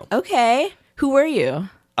Picture Show. Okay. Who were you?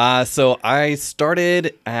 So I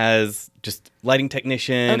started as just lighting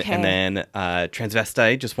technician Okay. and then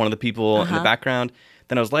transvestite, just one of the people in the background.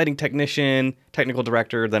 Then I was lighting technician, technical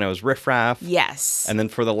director. Then I was riffraff. Yes. And then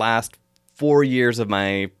for the last 4 years of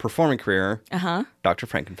my performing career, Dr.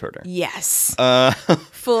 Frankenfurter. Yes.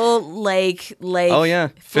 Full like Oh yeah,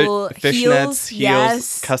 full fishnets, heels,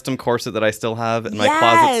 yes. custom corset that I still have in my Yes.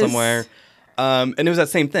 closet somewhere. And it was that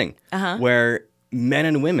same thing where men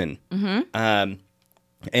and women,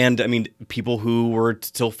 and I mean people who were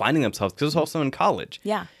still finding themselves because it was also in college,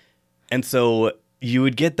 Yeah. and so you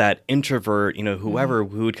would get that introvert, you know, whoever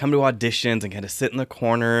who would come to auditions and kind of sit in the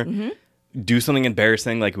corner, do something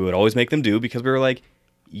embarrassing like we would always make them do because we were like,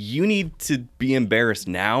 you need to be embarrassed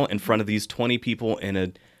now in front of these 20 people in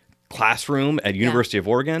a classroom at University of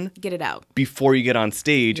Oregon Get it out. before you get on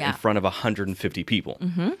stage Yeah. in front of 150 people.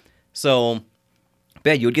 So,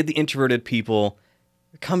 yeah, you would get the introverted people.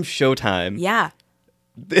 Come showtime, Yeah.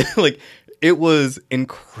 like it was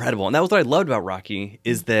incredible, and that was what I loved about Rocky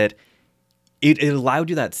is that it allowed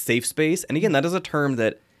you that safe space. And again, that is a term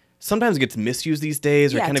that sometimes gets misused these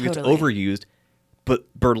days or Yeah, kind of totally. gets overused. But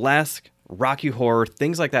burlesque, Rocky Horror,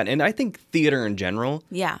 things like that, and I think theater in general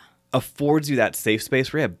Yeah. affords you that safe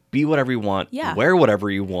space where be whatever you want, Yeah. wear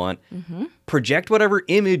whatever you want, project whatever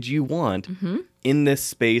image you want in this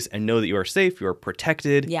space and know that you are safe, you are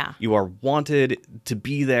protected, Yeah. you are wanted to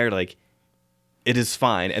be there. Like, it is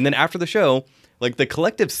fine. And then after the show, like the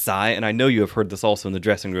collective sigh, and I know you have heard this also in the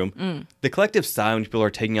dressing room, the collective sigh when people are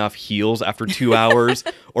taking off heels after 2 hours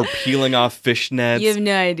or peeling off fishnets. You have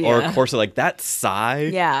no idea. Or a corset, like that sigh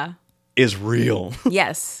Yeah. is real.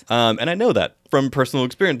 Yes. And I know that from personal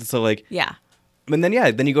experience. So like, Yeah. and then,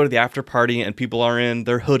 then you go to the after party and people are in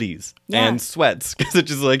their hoodies Yeah. and sweats because it's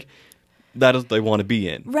just like, that is what they want to be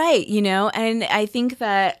in. Right, you know, and I think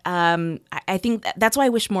that I think that's why I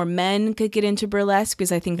wish more men could get into burlesque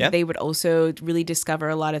because I think Yeah. that they would also really discover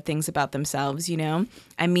a lot of things about themselves. You know,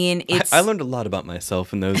 I mean, it's I learned a lot about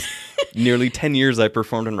myself in those nearly 10 years I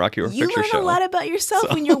performed in Rocky Horror you Picture learn Show. a lot about yourself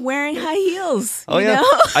when you're wearing high heels. Oh you yeah,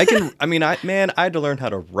 know? I had to learn how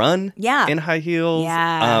to run. Yeah. In high heels.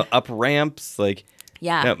 Yeah. Up ramps, like.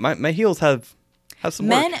 Yeah. Yeah, my heels have some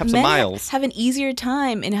work, have some miles. have an easier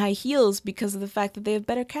time in high heels because of the fact that they have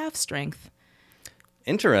better calf strength.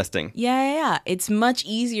 Interesting. Yeah. It's much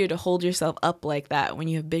easier to hold yourself up like that when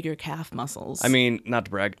you have bigger calf muscles. I mean, not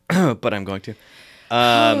to brag, but I'm going to.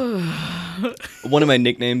 One of my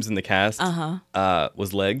nicknames in the cast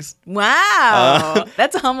was Legs. wow,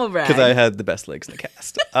 that's a humble brag. Because I had the best legs in the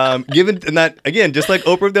cast. And that, again, just like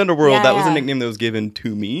Oprah of the Underworld, Yeah, that was a yeah. nickname that was given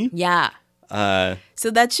to me. Yeah. So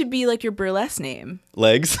that should be like your burlesque name.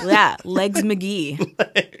 Legs. Yeah, Legs McGee.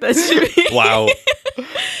 That should be. Wow.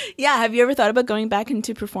 Yeah, have you ever thought about going back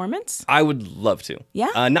into performance? I would love to. Yeah?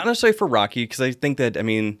 Not necessarily for Rocky, because I think that,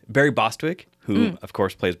 Barry Bostwick, who, of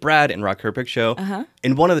course, plays Brad in Rocky Horror Picture Show,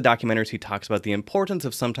 in one of the documentaries, he talks about the importance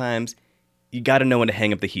of sometimes you got to know when to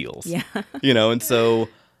hang up the heels. Yeah. And so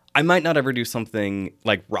I might not ever do something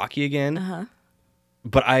like Rocky again,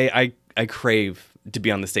 but I crave to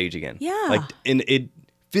be on the stage again. Yeah. And it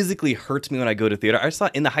physically hurts me when I go to theater. I saw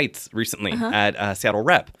In the Heights recently at Seattle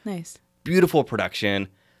Rep. Nice. Beautiful production,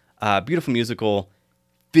 beautiful musical,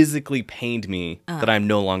 physically pained me that I'm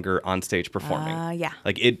no longer on stage performing. Yeah.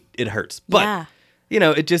 Like it hurts. But,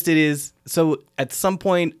 Yeah. it is. So at some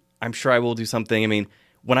point, I'm sure I will do something.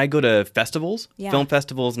 When I go to festivals, Yeah. film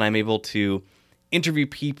festivals, and I'm able to interview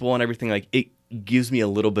people and everything, like it gives me a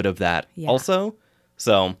little bit of that Yeah. also.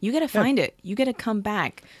 So You gotta find it. You gotta come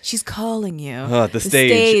back. She's calling you. The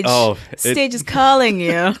stage. Oh, stage is calling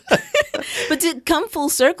you. But to come full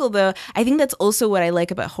circle, though, I think that's also what I like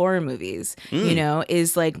about horror movies. You know,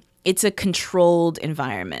 is like it's a controlled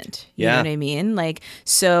environment. You Yeah. know what I mean? Like,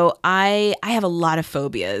 so I have a lot of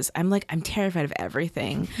phobias. I'm terrified of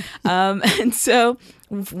everything. And so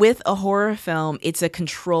with a horror film, it's a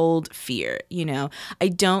controlled fear. You know, I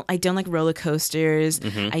don't like roller coasters.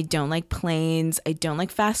 I don't like planes. I don't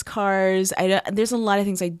like fast cars. There's a lot of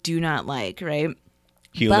things I do not like, right?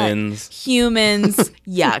 Humans.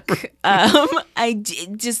 Yuck.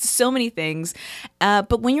 Just so many things.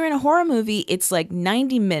 But when you're in a horror movie, it's like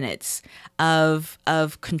 90 minutes of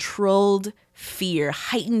controlled fear,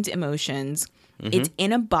 heightened emotions. It's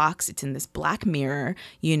in a box. It's in this black mirror,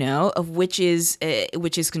 you know, of which is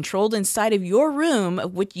controlled inside of your room,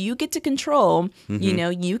 of which you get to control. You know,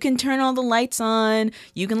 you can turn all the lights on.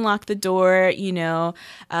 You can lock the door. You know,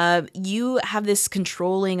 you have this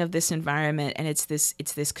controlling of this environment, and it's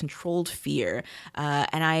this controlled fear.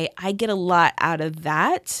 And I get a lot out of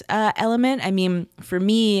that element. I mean, for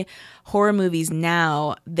me, horror movies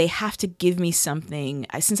now, they have to give me something.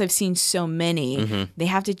 Since I've seen so many, they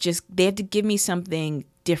have to give me something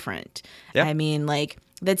different. Yeah. I mean, like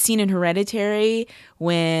that scene in Hereditary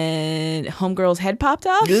when Homegirl's head popped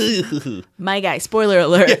off. My guy, spoiler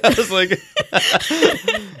alert. I was like,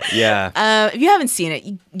 yeah. If you haven't seen it,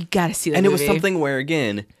 you gotta see that And movie. it was something where,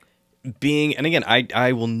 again,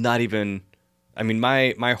 I will not even, I mean,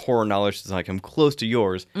 my horror knowledge is like, I'm close to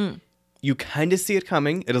yours. You kind of see it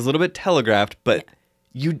coming. It is a little bit telegraphed, but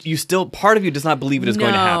you still, part of you does not believe it is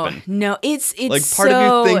going to happen. No, it's Like, part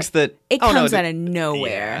of you thinks that, it oh, no, comes out of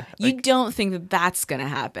nowhere. yeah, You don't think that that's gonna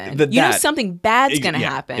happen. That- you know that- something bad's gonna yeah,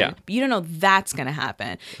 happen, yeah. but you don't know that's gonna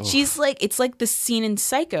happen. She's like, it's like the scene in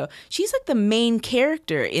Psycho. She's like the main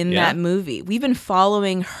character in Yeah. that movie. We've been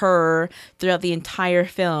following her throughout the entire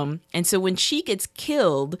film, and so when she gets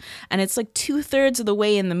killed, and it's like 2/3 of the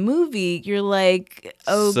way in the movie, you're like,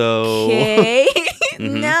 So- okay,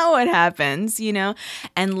 now what happens? You know,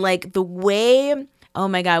 and like the way. Oh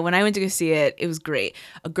my God, when I went to go see it, it was great.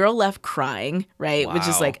 A girl left crying, right? Which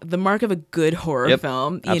is Wow. like the mark of a good horror Yep,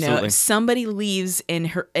 film. You know, absolutely. if somebody leaves in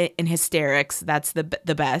hysterics, that's the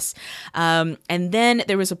best. And then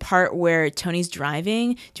there was a part where Tony's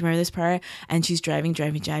driving. Do you remember this part? And she's driving,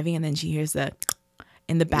 and then she hears the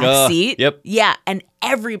in the back seat. Yep. Yeah, and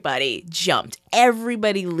everybody jumped.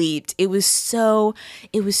 Everybody leaped. It was so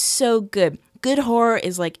good. Good horror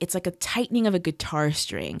is like, it's like a tightening of a guitar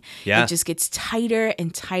string. Yeah. It just gets tighter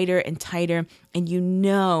and tighter and tighter, and you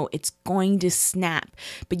know it's going to snap,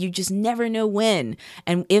 but you just never know when.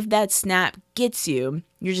 And if that snap gets you,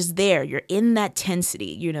 you're just there. You're in that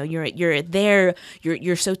tensity. You know, you're there.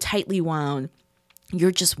 You're so tightly wound.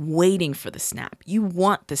 You're just waiting for the snap. You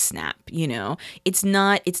want the snap, you know. It's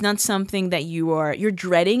not something that you're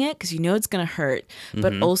dreading it because you know it's going to hurt,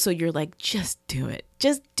 but also you're like, just do it.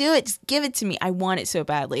 Just do it. Just give it to me. I want it so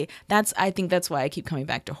badly. I think that's why I keep coming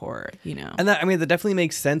back to horror, you know. And that definitely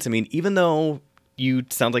makes sense. I mean, even though you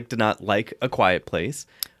sound like did not like A Quiet Place,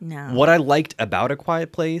 No. what I liked about A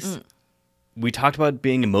Quiet Place, we talked about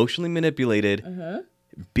being emotionally manipulated.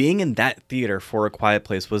 Being in that theater for A Quiet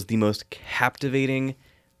Place was the most captivating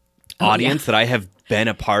audience that I have been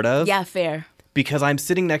a part of. Yeah, fair. Because I'm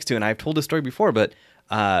sitting next to, and I've told this story before, but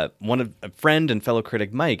a friend and fellow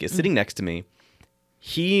critic Mike is sitting next to me.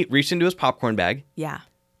 He reached into his popcorn bag, Yeah.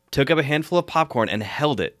 took up a handful of popcorn, and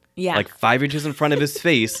held it Yeah. like 5 inches in front of his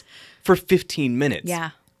face for 15 minutes. Yeah.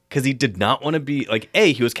 Because he did not want to be, like,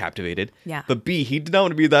 A, he was captivated. Yeah. But B, he did not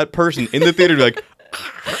want to be that person in the theater like,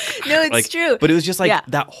 No, it's like, true. But it was just like Yeah.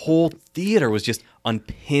 that whole theater was just on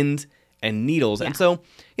pins and needles. Yeah. And so,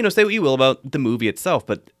 you know, say what you will about the movie itself,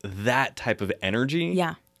 but that type of energy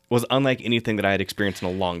Yeah. was unlike anything that I had experienced in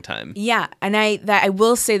a long time. Yeah, and I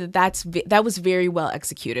will say that was very well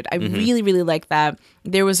executed. I really, really like that.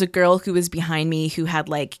 There was a girl who was behind me who had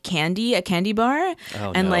like a candy bar,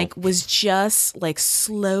 and no. like was just like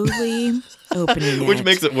slowly opening it. Which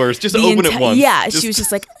makes it worse. Just The open it once. Yeah, Just- she was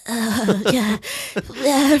just like,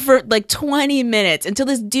 for like 20 minutes until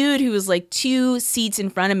this dude who was like 2 seats in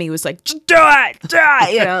front of me was like, just do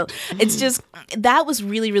it, you know. It's just, that was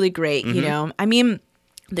really, really great, you know. I mean,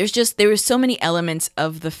 there were so many elements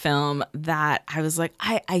of the film that I was like,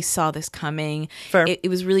 I saw this coming. Fair. It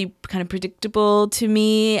was really kind of predictable to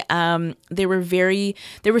me. There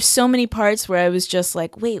were so many parts where I was just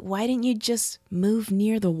like, wait, why didn't you just move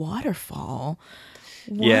near the waterfall?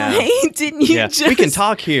 Why Yeah. didn't you Yeah, just... we can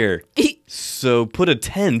talk here. So put a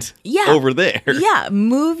tent Yeah. over there. Yeah,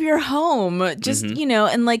 move your home. Just, you know,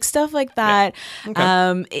 and like stuff like that.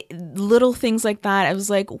 Okay. Little things like that. I was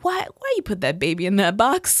like, why you put that baby in that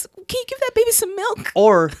box? Can you give that baby some milk?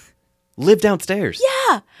 Or live downstairs.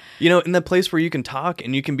 Yeah. You know, in the place where you can talk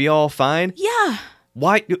and you can be all fine. Yeah.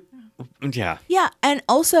 Why Yeah. Yeah, and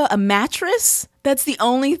also a mattress. That's the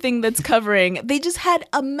only thing that's covering. They just had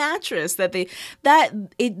a mattress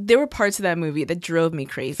there were parts of that movie that drove me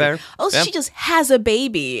crazy. Fair. Also, Yeah. she just has a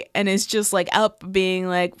baby and is just like up being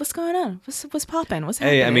like, "What's going on? What's popping? What's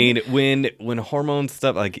happening?" Hey, I mean, when hormones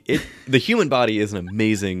stuff like it, the human body is an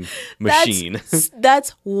amazing machine.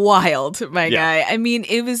 That's wild, my Yeah. guy. I mean,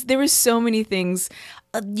 there were so many things.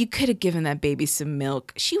 You could have given that baby some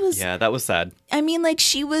milk. She was, Yeah, that was sad. I mean, like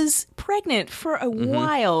she was pregnant for a Mm-hmm.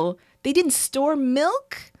 while. They didn't store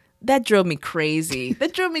milk. That drove me crazy.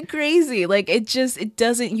 Like it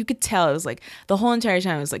doesn't, you could tell. It was like the whole entire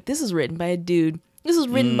time I was like, this is written by a dude. This was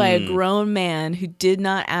written by a grown man who did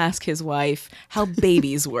not ask his wife how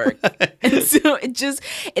babies work. And so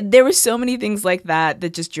there were so many things like that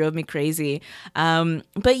just drove me crazy.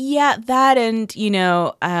 But yeah, that and,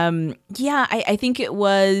 I think it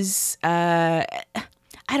was,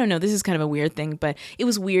 I don't know, this is kind of a weird thing, but it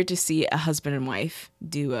was weird to see a husband and wife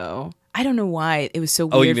duo. I don't know why it was so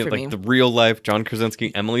weird Oh, you mean for like me. the real life John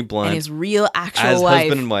Krasinski, Emily Blunt And his real actual as wife.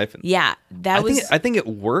 husband and wife? Yeah, I think it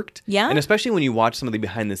worked. Yeah? And especially when you watch some of the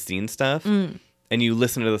behind the scenes stuff and you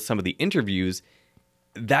listen to some of the interviews,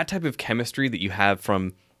 that type of chemistry that you have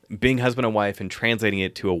from being husband and wife and translating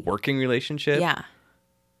it to a working relationship. Yeah.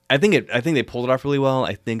 I think they pulled it off really well.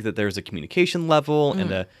 I think that there's a communication level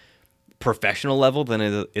and a professional level. Then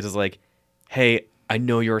it is like, hey, I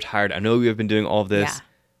know you're tired. I know you have been doing all of this. Yeah.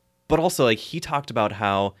 But also, like, he talked about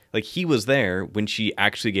how, like, he was there when she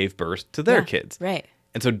actually gave birth to their Yeah, kids. Right.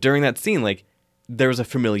 And so during that scene, like, there was a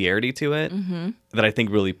familiarity to it that I think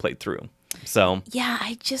really played through. So, Yeah,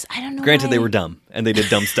 I don't know. granted, why. they were dumb and they did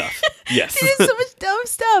dumb stuff. Yes. They did so much dumb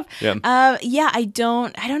stuff. Yeah. I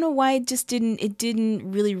don't know why it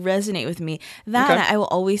didn't really resonate with me. That Okay. I will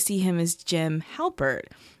always see him as Jim Halpert.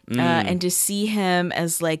 And to see him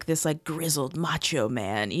as like this like grizzled macho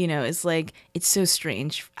man, it's like, it's so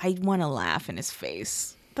strange. I want to laugh in his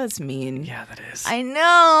face. That's mean. Yeah, that is. I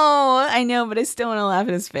know, but I still want to laugh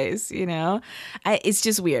in his face, It's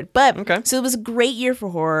just weird. But, Okay. so it was a great year for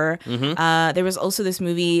horror. There was also this this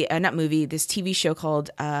TV show called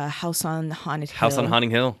House on Haunted Hill. House on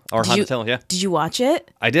Haunting Hill. Or Haunted Hill, yeah. Did you watch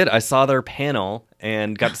it? I did. I saw their panel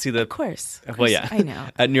and got to see the... Of course. Well, yeah. I know.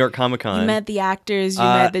 At New York Comic Con. You met the actors, you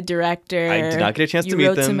met the director. I did not get a chance you to meet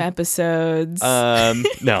wrote them. some episodes.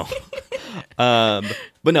 No.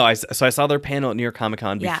 But no, I saw their panel at New York Comic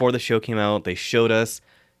Con Yeah. before the show came out. They showed us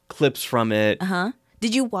clips from it.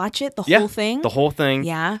 Did you watch it, the Yeah, whole thing? the whole thing.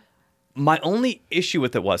 Yeah. My only issue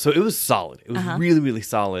with it was, so it was solid. It was Uh-huh. really, really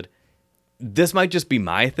solid. This might just be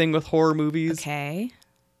my thing with horror movies. Okay.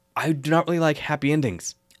 I do not really like happy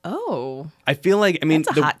endings. Oh. I feel like, I mean,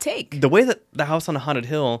 That's a hot take. The way that the House on Haunted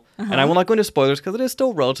Hill, and I will not go into spoilers because it is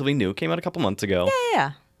still relatively new. It came out a couple months ago.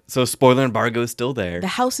 Yeah. So spoiler embargo is still there. The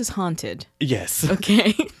house is haunted. Yes.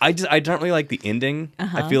 Okay. I don't really like the ending.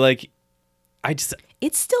 Uh-huh. I feel like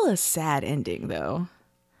It's still a sad ending, though.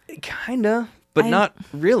 kinda, but not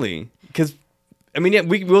really. Because I mean, yeah,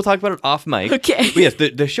 we'll talk about it off mic. Okay. But yes,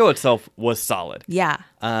 the show itself was solid. Yeah.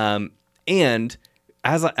 And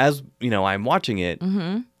as you know, I'm watching it,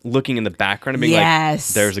 looking in the background and being Yes.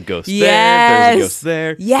 like, "There's a ghost there. Yes. There's a ghost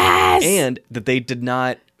there." Yes. And that they did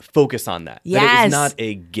not focus on that. That it Yes. was not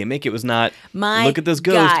a gimmick. It was not My look at this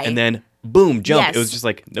ghost guy. and then boom, jump. Yes. It was just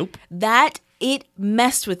like, nope. That it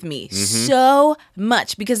messed with me Mm-hmm. so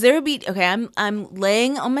much because there would be I'm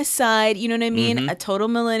laying on my side, you know what I mean, Mm-hmm. a total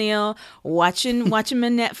millennial watching my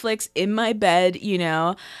Netflix in my bed,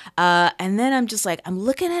 and then I'm just like I'm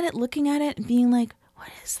looking at it and being like, what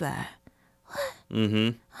is that? Let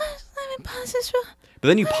me pause this real. But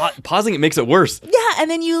then you pausing it makes it worse. Yeah, and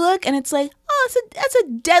then you look and it's like, oh, that's a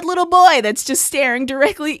dead little boy that's just staring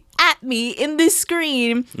directly at me in this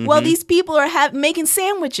screen while these people are making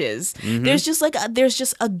sandwiches. There's just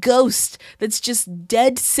a ghost that's just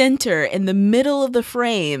dead center in the middle of the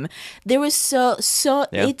frame. There was so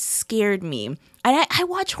Yeah. it scared me. And I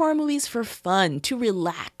watch horror movies for fun, to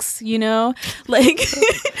relax, like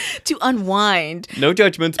to unwind. No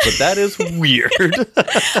judgments, but that is weird.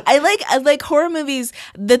 I like horror movies.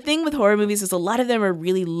 The thing with horror movies is a lot of them are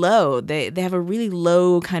really low. They have a really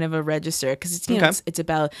low kind of a register because it's Okay. it's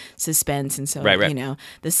about suspense, and so Right.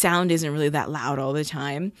 the sound isn't really that loud all the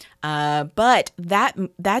time. But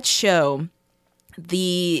that show,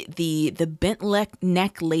 the bent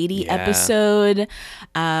neck lady Yeah. episode,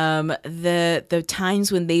 the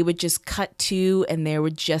times when they would just cut to and there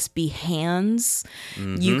would just be hands.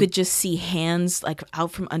 You could just see hands like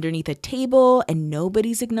out from underneath a table and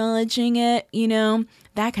nobody's acknowledging it, you know?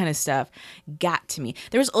 That kind of stuff got to me.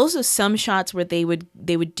 There was also some shots where they would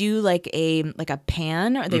do like a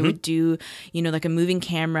pan, or they would do, you know, like a moving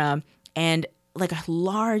camera and like a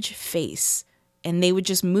large face, and they would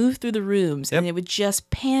just move through the rooms and it would just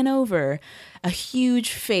pan over a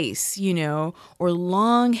huge face, you know, or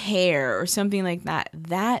long hair or something like that.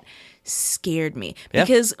 That scared me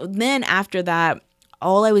because then after that,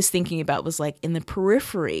 all I was thinking about was like in the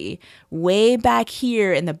periphery, way back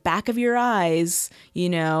here in the back of your eyes, you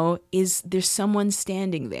know, there's someone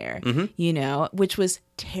standing there, you know, which was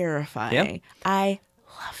terrifying. I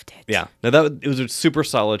loved it. Yeah. No, it was a super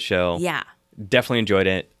solid show. Yeah. Definitely enjoyed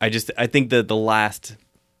it. I think that the last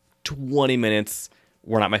 20 minutes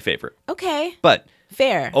were not my favorite. Okay. But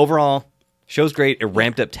Fair. overall, show's great. It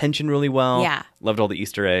ramped up tension really well. Yeah. Loved all the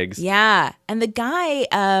Easter eggs. Yeah. And the guy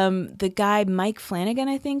Mike Flanagan,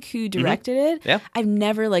 I think, who directed it. Yeah. I've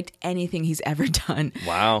never liked anything he's ever done.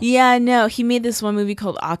 Wow. Yeah, no. He made this one movie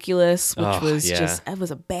called Oculus, which Oh, was yeah. it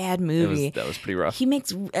was a bad movie. That was pretty rough. He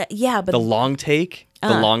makes, but The long take,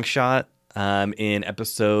 the long shot in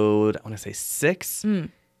episode, I want to say 6,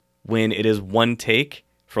 when it is one take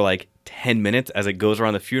for like 10 minutes as it goes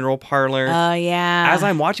around the funeral parlor. Oh, yeah. As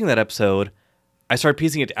I'm watching that episode, I started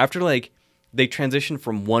piecing it after like they transition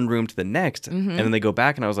from one room to the next, and then they go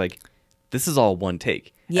back, and I was like, this is all one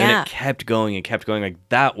take. Yeah. And it kept going and kept going. Like,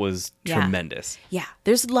 that was tremendous. Yeah,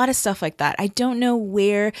 there's a lot of stuff like that. I don't know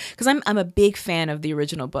where, because I'm a big fan of the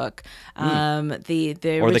original book. The Or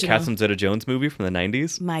the original, Catherine Zeta-Jones movie from the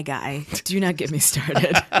 90s. My guy, do not get me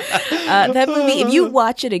started. That movie, if you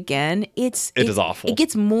watch it again, it is awful. It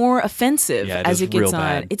gets more offensive Yeah, it as is it gets real on.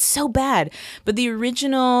 bad. It's so bad. But the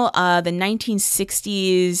original, the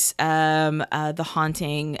 1960s, The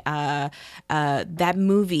Haunting, that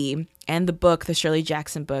movie and the book, the Shirley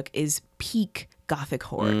Jackson book, is peak Gothic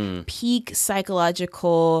horror, peak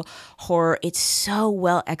psychological horror. It's so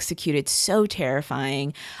well executed, so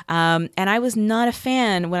terrifying. And I was not a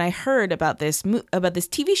fan when I heard about this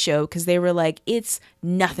TV show, because they were like, it's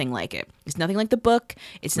nothing like it. It's nothing like the book.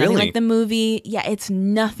 It's nothing Really? like the movie. Yeah, it's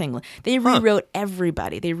nothing. They rewrote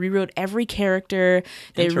everybody. They rewrote every character.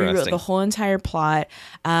 They rewrote Interesting. the whole entire plot.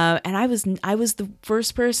 And I was the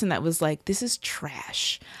first person that was like, this is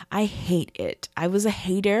trash. I hate it. I was a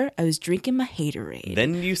hater. I was drinking my haterade.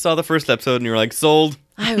 Then you saw the first episode, and you were like, sold.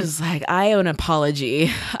 I was like, I owe an apology.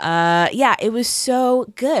 Yeah, it was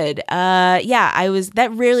so good. Yeah, that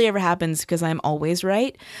rarely ever happens because I'm always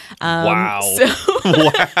right. Wow.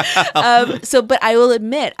 But I will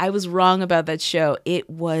admit, I was wrong about that show. It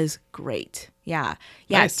was great. Yeah.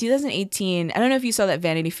 Nice. 2018. I don't know if you saw that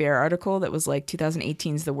Vanity Fair article that was like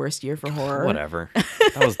 2018 is the worst year for horror. Whatever.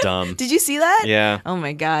 That was dumb. Did you see that? Yeah. Oh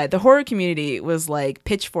my God. The horror community was like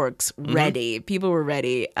pitchforks ready. People were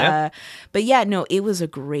ready. Yeah. But yeah, no, it was a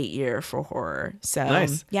great year for horror. So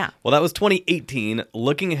Nice. yeah. Well, that was 2018.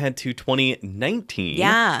 Looking ahead to 2019.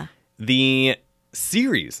 Yeah. The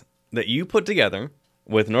series that you put together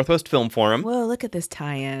with Northwest Film Forum. Whoa, look at this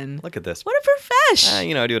tie-in. Look at this. What a profesh.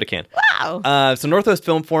 I do what I can. Wow. So Northwest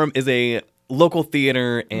Film Forum is a local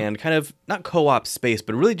theater and kind of not co-op space,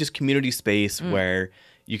 but really just community space where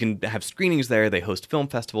you can have screenings there. They host film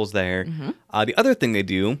festivals there. The other thing they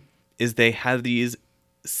do is they have these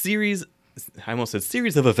series. I almost said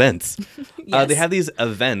series of events. Yes. They have these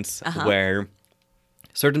events where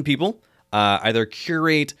certain people either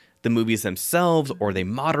curate the movies themselves or they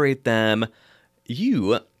moderate them.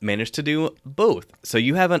 You managed to do both. So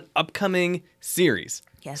you have an upcoming series.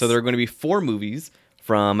 Yes. So there are going to be 4 movies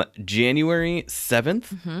from January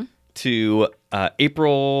 7th to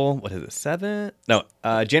April, what is it, 7th? No,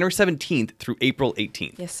 January 17th through April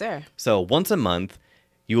 18th. Yes, sir. So once a month,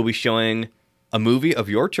 you will be showing a movie of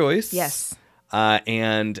your choice. Yes.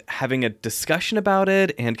 And having a discussion about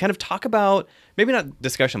it and kind of talk about, maybe not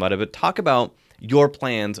discussion about it, but talk about your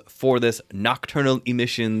plans for this Nocturnal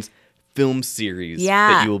Emissions film series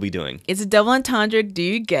that you will be doing. It's a double entendre. Do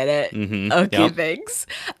you get it? Okay, Yep. thanks.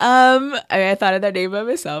 I thought of that name by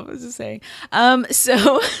myself. I was just saying.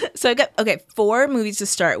 So I got 4 movies to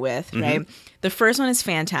start with, right? The first one is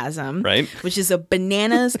Phantasm, Right. Which is a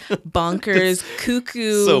bananas, bonkers,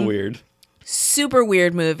 cuckoo, So weird. super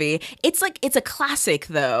weird movie. It's a classic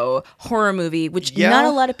though, horror movie, which Yeah. not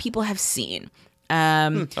a lot of people have seen.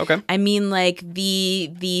 Okay. I mean, like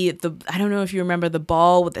the I don't know if you remember the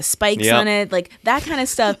ball with the spikes Yep. on it. Like that kind of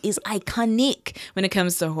stuff is iconic when it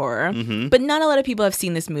comes to horror. But not a lot of people have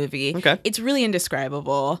seen this movie. Okay. It's really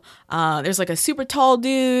indescribable. There's like a super tall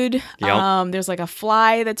dude. Yep. There's like a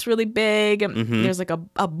fly that's really big. There's like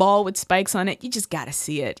a ball with spikes on it. You just gotta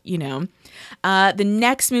see it, you know. The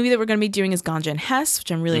next movie that we're gonna be doing is Ganja and Hess,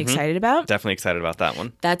 which I'm really excited about. Definitely excited about that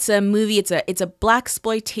one. That's a movie. It's a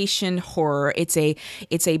blaxploitation horror. It's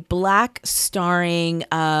a black starring,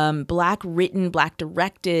 black written, black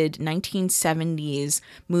directed 1970s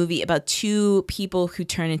movie about two people who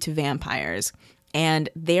turn into vampires and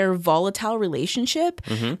their volatile relationship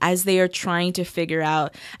as they are trying to figure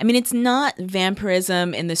out. I mean, it's not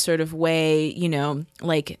vampirism in this sort of way, you know,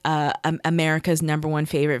 like America's #1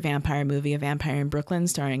 favorite vampire movie, A Vampire in Brooklyn,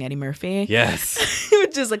 starring Eddie Murphy, Yes.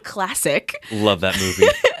 which is a classic. Love that movie.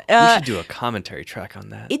 We should do a commentary track on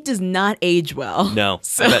that. It does not age well. No,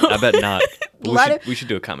 So- I bet not. We lot should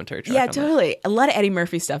do a commentary track Yeah, on that. totally. A lot of Eddie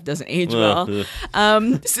Murphy stuff doesn't age Ugh,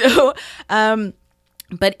 well. ugh.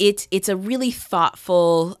 But it's a really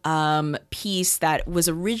thoughtful piece that was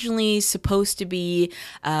originally supposed to be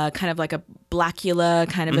kind of like a Blackula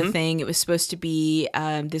kind of a thing. It was supposed to be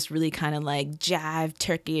this really kind of like jive,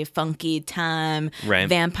 turkey, funky time, Right.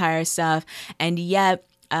 vampire stuff. And yet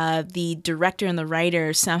the director and the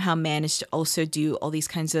writer somehow managed to also do all these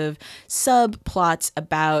kinds of subplots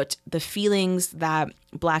about the feelings that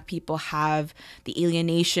Black people have, the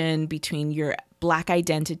alienation between your Black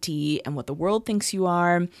identity and what the world thinks you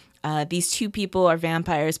are. These two people are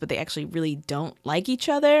vampires, but they actually really don't like each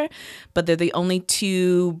other. But they're the only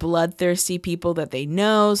two bloodthirsty people that they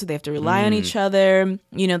know, so they have to rely on each other.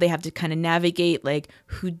 You know, they have to kind of navigate, like,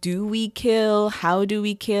 who do we kill? How do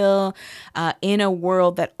we kill? In a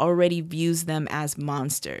world that already views them as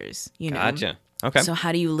monsters, you know? Gotcha. Okay. So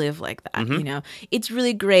how do you live like that? You know, it's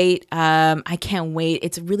really great. I can't wait.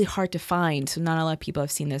 It's really hard to find, so not a lot of people have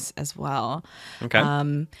seen this as well. Okay.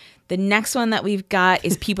 The next one that we've got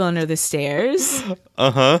is People Under the Stairs.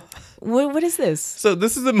 Uh-huh. What is this? So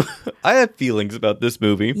this is I have feelings about this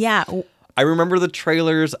movie. Yeah. I remember the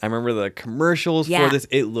trailers. I remember the commercials Yeah. for this.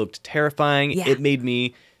 It looked terrifying. Yeah. It made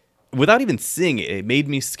me, without even seeing it, it made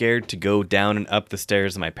me scared to go down and up the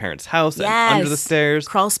stairs of my parents' house and under the stairs.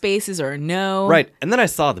 Crawl spaces or no. Right. And then I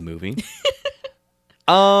saw the movie.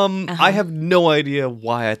 I have no idea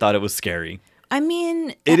why I thought it was scary. I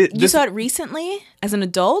mean, You you saw it recently as an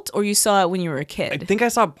adult, or you saw it when you were a I kid? think I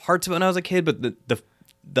saw parts of it when I was a kid, but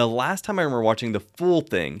the last time I remember watching the full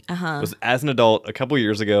thing was as an adult a couple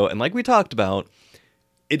years ago. And like we talked about,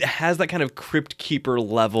 it has that kind of Crypt Keeper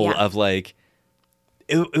level Yeah. of like,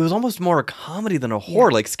 it was almost more a comedy than a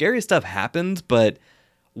horror. Like scary stuff happens, but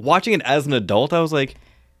watching it as an adult, I was like,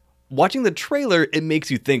 watching the trailer, it makes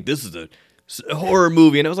you think this is a horror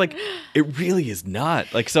movie. And it was like, it really is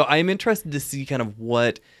not. Like, so I'm interested to see kind of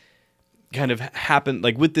what kind of happened,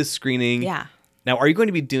 like with this screening. Yeah. Now, are you going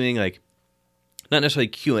to be doing like, not necessarily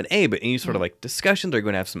Q&A, but any sort of like discussions? Are you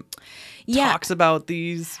going to have some Yeah. talks about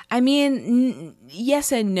these? I mean,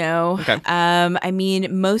 yes and no. Okay. I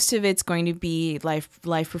mean, most of it's going to be live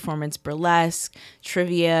performance, burlesque,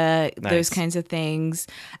 trivia, Nice. those kinds of things,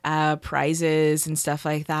 prizes and stuff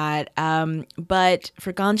like that. But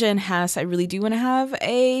for Ganja and Hess, I really do want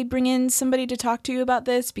to bring in somebody to talk to about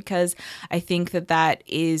this, because I think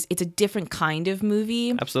it's a different kind of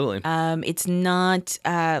movie. Absolutely. It's not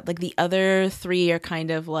like the other three are kind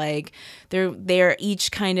of like they're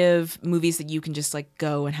each kind of movies that you can just like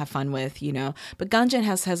go and have fun with, you know. But Ganja and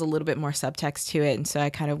Hess has a little bit more subtext to it, and so I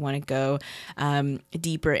kind of want to go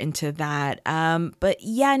deeper into that. But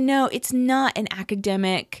yeah, no, it's not an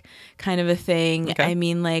academic kind of a thing. Okay. I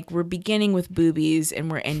mean, like we're beginning with boobies and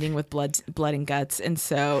we're ending with blood and guts, and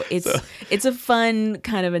so it's a fun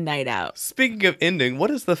kind of a night out. Speaking of ending, what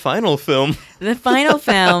is the final film? The final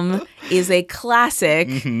film is a classic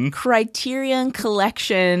Mm-hmm. Criterion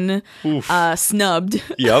Collection snubbed.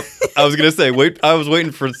 Yep. I was going to say, I was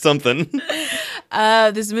waiting for something.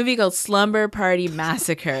 This movie called Slumber Party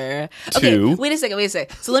Massacre. Okay, Two. wait a second.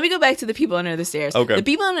 So let me go back to The People Under the Stairs. Okay. The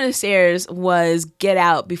People Under the Stairs was Get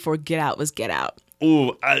Out before Get Out was Get Out.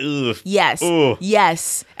 Ooh, ugh. Yes. Ooh.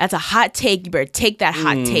 Yes. That's a hot take. You better take that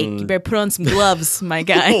hot take. You better put on some gloves, my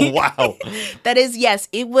guy. Oh, wow. That is, yes,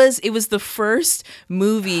 it was the first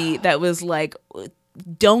movie that was like,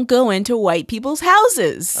 don't go into white people's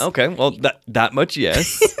houses. Okay, well, that much,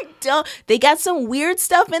 yes. don't. They got some weird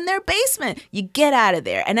stuff in their basement. You get out of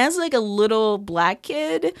there. And as like a little black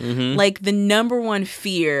kid, like the number one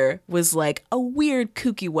fear was like a weird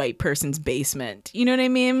kooky white person's basement. You know what I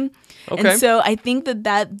mean? Okay. And so I think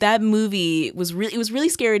that movie was really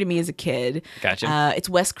scary to me as a kid. Gotcha. It's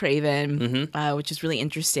Wes Craven, which is really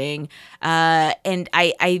interesting. And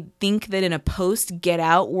I think that in a post Get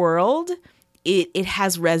Out world, it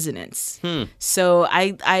has resonance. So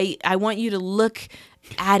I want you to look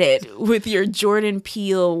at it with your Jordan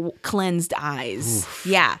Peele cleansed eyes.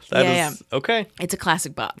 Yeah. That is okay. It's a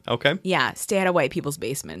classic bop. Okay. Yeah. Stay out of white people's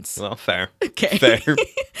basements. Well, fair. Okay. Fair.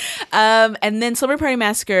 And then Slumber Party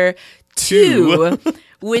Massacre 2,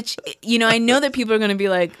 which, you know, I know that people are going to be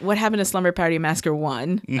like, what happened to Slumber Party Massacre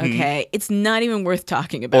 1? Okay. It's not even worth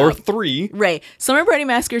talking about. Or 3. Right. Slumber Party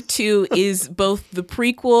Massacre 2 is both the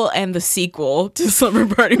prequel and the sequel to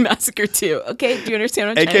Slumber Party Massacre 2. Okay? Do you understand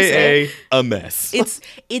what I'm trying to say? AKA a mess.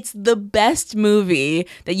 It's the best movie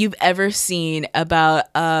that you've ever seen about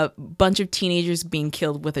a bunch of teenagers being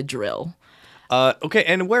killed with a drill. Okay,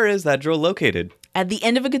 and where is that drill located? At the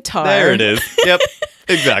end of a guitar. There it is. Yep.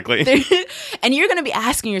 Exactly. And you're going to be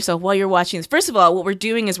asking yourself while you're watching this. First of all, what we're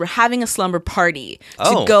doing is we're having a slumber party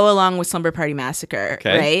to go along with Slumber Party Massacre,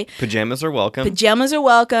 right? Pajamas are welcome. Pajamas are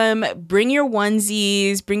welcome. Bring your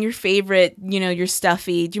onesies. Bring your favorite, you know, your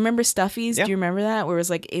stuffy. Do you remember stuffies? Yeah. Do you remember that? Where it was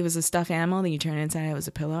like, it was a stuffed animal, then you turn it inside, it was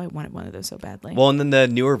a pillow. I wanted one of those so badly. Well, and then the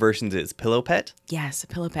newer versions is Pillow Pet. Yes, a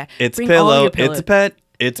pillow pet. It's Bring all pillow. your pillow- It's a pet.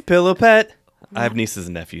 It's Pillow Pet. I have nieces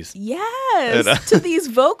and nephews. Yes, to these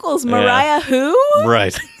vocals. Mariah who?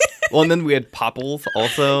 Right. Well, and then we had Popples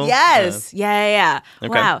also. Yes. Yeah.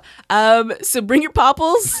 Okay. Wow. So bring your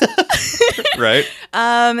popples. Right.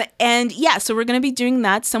 And yeah, so we're going to be doing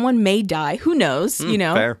that. Someone may die. Who knows? You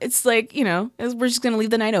know, fair. it's like, you know, we're just going to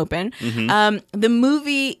leave the night open. The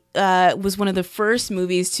movie was one of the first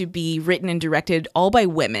movies to be written and directed all by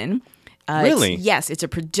women. Really? Yes. It's a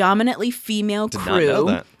predominantly female Did crew. not know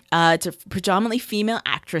that. It's a predominantly female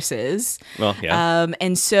actresses. Well, yeah.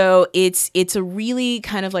 And so it's a really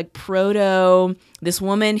kind of like this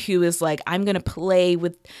woman who is like, I'm going to play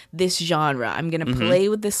with this genre. I'm going to play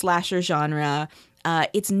with the slasher genre.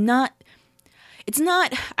 It's not,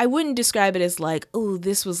 I wouldn't describe it as like, oh,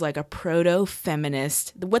 this was like a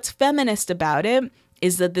proto-feminist. What's feminist about it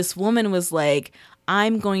is that this woman was like,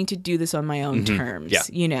 I'm going to do this on my own terms. Yeah.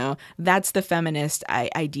 You know, that's the feminist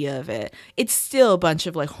idea of it. It's still a bunch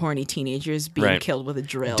of like horny teenagers being killed with a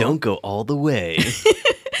drill. Don't go all the way.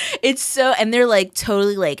 It's so, and they're like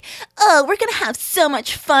totally like, oh, we're going to have so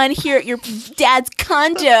much fun here at your dad's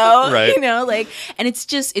condo. Right. You know, like, and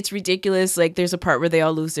it's ridiculous. Like there's a part where they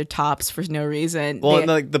all lose their tops for no reason. Well, and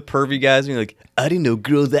like the pervy guys, and you're like, I didn't know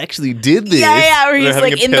girls actually did this. Yeah, where They're he's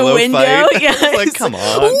having like a in the pillow window. fight. Yeah. It's like, it's come like,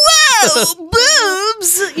 on. Whoa,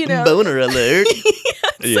 boobs. You know. Boner alert.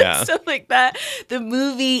 Like stuff like that. The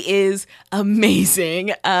movie is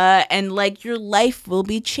amazing, and like your life will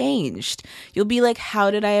be changed. You'll be like,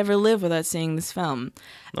 how did I ever live without seeing this film?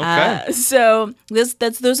 Okay. So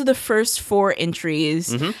those are the first 4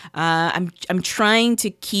 entries. I'm trying to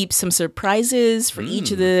keep some surprises for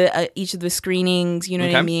each of the screenings. You know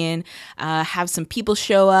what I mean? Have some people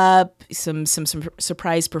show up, some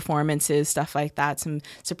surprise performances, stuff like that. Some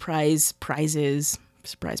surprise prizes.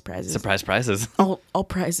 Surprise prizes. All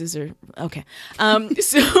prizes are okay.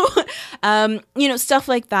 You know, stuff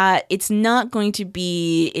like that. It's not going to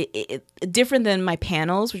be different than my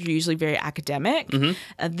panels, which are usually very academic.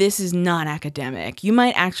 This is not academic. You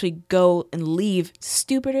might actually go and leave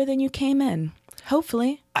stupider than you came in.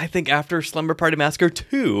 Hopefully. I think after Slumber Party Massacre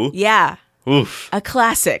 2. Yeah. Oof. A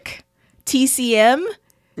classic. TCM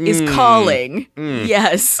is calling.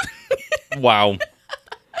 Yes. Wow.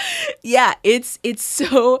 Yeah, it's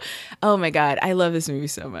so, oh my God, I love this movie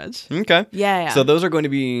so much. Okay. Yeah. So those are going to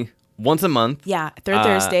be once a month. Yeah, third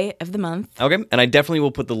Thursday of the month. Okay. And I definitely will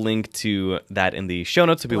put the link to that in the show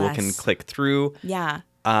notes so people can click through. Yeah.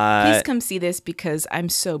 Please come see this because I'm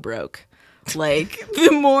so broke. Like, the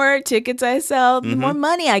more tickets I sell, the more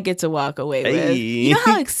money I get to walk away with. You know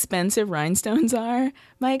how expensive rhinestones are,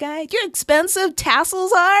 my guy? You know how expensive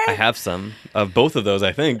tassels are? I have some of both of those,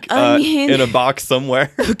 I think, I mean- in a box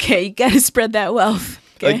somewhere. Okay, you gotta spread that wealth.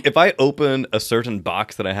 Okay? Like if I open a certain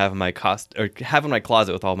box that I have in my have in my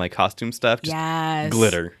closet with all my costume stuff, just Yes.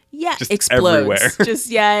 glitter. Yeah, Just explodes. everywhere. Just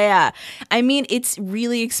yeah. I mean, it's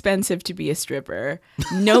really expensive to be a stripper.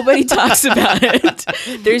 Nobody talks about it.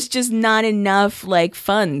 There's just not enough like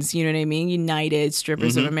funds. You know what I mean? United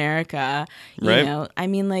Strippers of America. You Right. know, I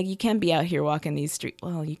mean, like you can't be out here walking these streets.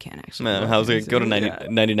 Well, you can actually. Man, walk how's in it these go to streets.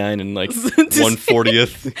 99 and like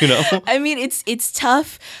 1/40th? You know. I mean, it's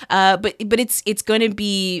tough, but it's going to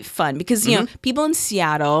be fun because you know people in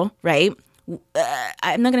Seattle, right?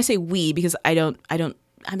 I'm not going to say we because I don't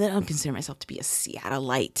consider myself to be a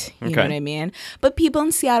Seattleite. You know Okay. what I mean? But people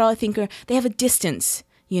in Seattle, I think, they have a distance.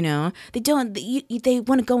 You know, they don't. They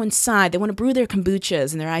want to go inside. They want to brew their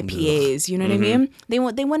kombuchas and their IPAs. You know what I mean? They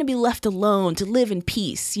want to be left alone to live in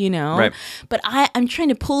peace. You know. Right. But I'm trying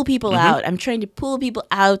to pull people out. I'm trying to pull people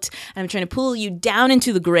out. And I'm trying to pull you down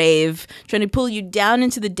into the grave. Trying to pull you down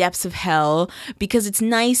into the depths of hell because it's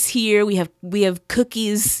nice here. We have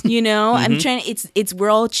cookies. You know. I'm trying. It's we're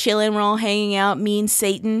all chilling. We're all hanging out. Me and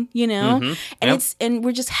Satan. You know. And Yep.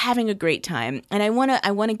 we're just having a great time. And I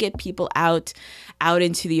wanna get people out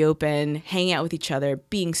into the open, hanging out with each other,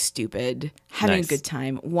 being stupid, having Nice. a good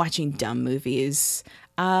time, watching dumb movies.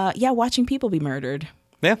 Watching people be murdered.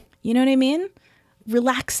 Yeah. You know what I mean?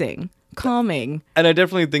 Relaxing, calming. And I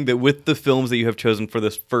definitely think that with the films that you have chosen for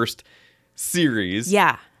this first series,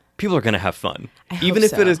 Yeah. people are going to have fun. I hope Even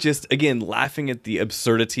if so. it is just, again, laughing at the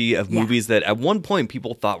absurdity of Yeah. movies that at one point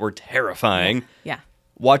people thought were terrifying, Yeah.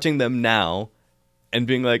 watching them now and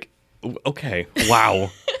being like, okay,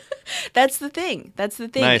 wow. That's the thing.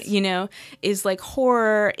 Nice. You know, is like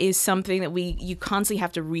horror is something that you constantly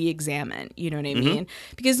have to re-examine. You know what I mean?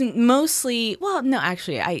 Because mostly, well, no,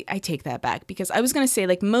 actually, I take that back because I was going to say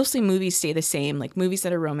like mostly movies stay the same. Like movies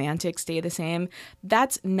that are romantic stay the same.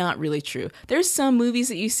 That's not really true. There's some movies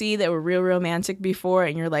that you see that were real romantic before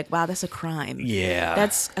and you're like, wow, that's a crime. Yeah.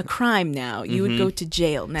 That's a crime now. You would go to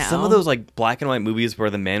jail now. Some of those like black and white movies where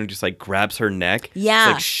the man just like grabs her neck,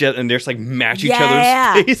 Yeah. like shit, and they're just like match each Yeah, other's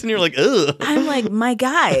yeah. face, and you're like, ugh. I'm like, my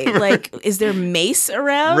guy, like, is there mace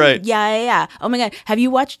around? Right. Yeah. Oh my God. Have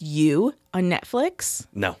you watched You on Netflix?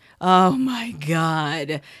 No. Oh my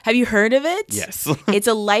God. Have you heard of it? Yes. It's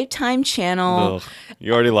a Lifetime channel. Ugh.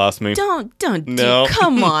 You already lost me. Don't No.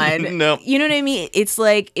 come on. No. You know what I mean? It's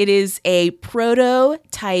like, it is a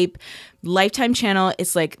prototype Lifetime channel.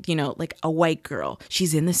 It's like, you know, like a white girl.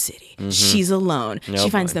 She's in the city. She's alone. Oh,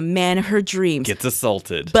 she finds boy. the man of her dreams. Gets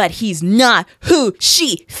assaulted. But he's not who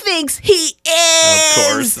she thinks he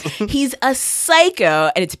is. Of course. He's a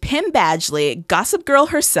psycho, and it's Pim Badgley, Gossip Girl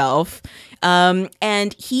herself.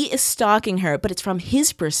 And he is stalking her, but it's from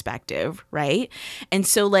his perspective, right? And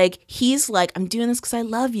so, like, he's like, I'm doing this because I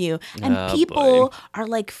love you. And Oh, people boy. are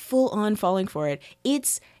like full on falling for it.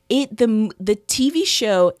 The TV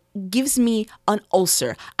show gives me an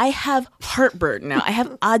ulcer. I have heartburn now. I have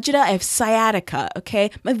agita. I have sciatica.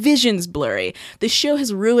 Okay, my vision's blurry. The show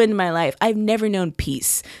has ruined my life. I've never known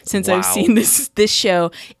peace since I've Wow. seen this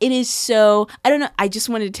show. It is so. I don't know. I just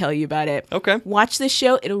wanted to tell you about it. Okay. Watch this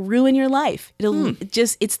show. It'll ruin your life. It'll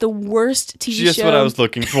just. It's the worst TV Just show. what I was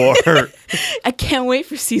looking for. I can't wait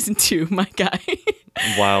for season 2. My guy.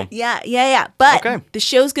 Wow. Yeah. But Okay. the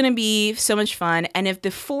show's going to be so much fun. And if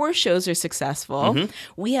the 4 shows are successful, Mm-hmm.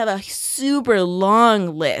 we have a super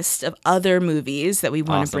long list of other movies that we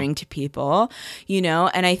want to Awesome. bring to people, you know,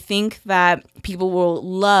 and I think that people will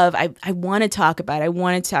love. I want to talk about it. I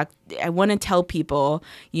want to tell people,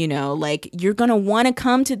 you know, like you're going to want to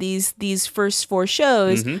come to these first 4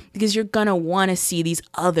 shows Mm-hmm. because you're going to want to see these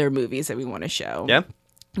other movies that we want to show. Yeah.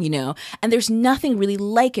 You know, and there's nothing really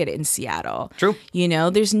like it in Seattle. True. You know,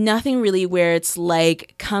 there's nothing really where it's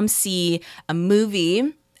like, come see a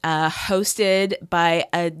movie hosted by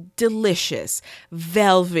a delicious,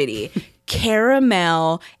 velvety,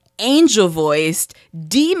 caramel, angel voiced,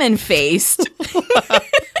 demon faced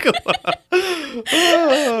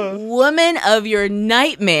woman of your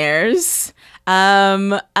nightmares.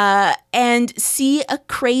 And see a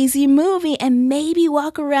crazy movie and maybe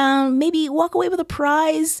walk away with a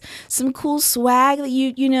prize, some cool swag that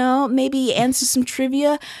you know, maybe answer some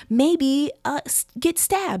trivia, maybe get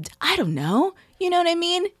stabbed. I don't know. You know what I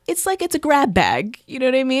mean? It's like it's a grab bag. You know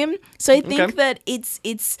what I mean? So I think Okay. that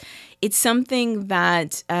it's something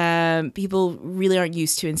that people really aren't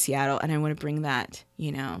used to in Seattle, and I want to bring that,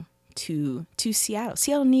 you know, to Seattle.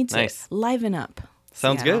 Seattle needs Nice. it. Liven up.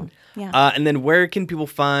 Sounds Seattle. good. Yeah. And then where can people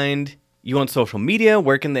find you on social media?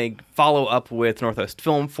 Where can they follow up with Northwest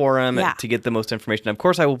Film Forum Yeah. to get the most information? Of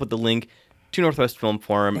course, I will put the link to Northwest Film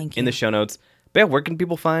Forum Thank in the you. show notes. But yeah, where can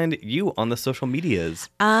people find you on the social medias?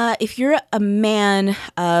 If you're a man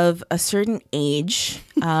of a certain age,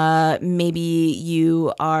 maybe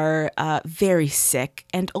you are very sick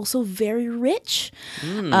and also very rich,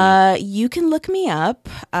 you can look me up.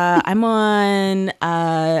 I'm on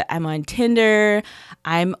Tinder.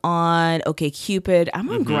 I'm on OkCupid. I'm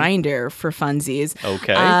on Grindr for funsies.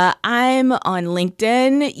 Okay. I'm on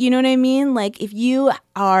LinkedIn. You know what I mean? Like if you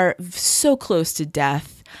are so close to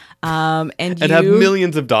death, and have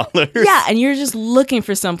millions of dollars. Yeah, and you're just looking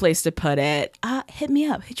for some place to put it, hit me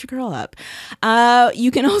up. Hit your girl up.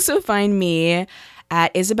 You can also find me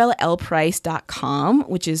at IsabellaLPrice.com,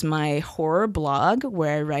 which is my horror blog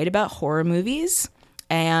where I write about horror movies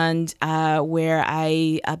and where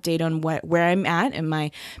I update on where I'm at in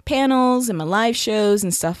my panels and my live shows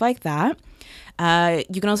and stuff like that.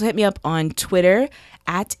 You can also hit me up on Twitter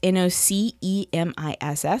at NOCEMISS,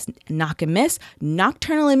 Knock and Miss.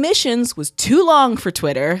 Nocturnal Emissions was too long for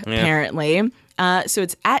Twitter, apparently. So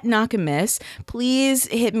it's at Knock and Miss. Please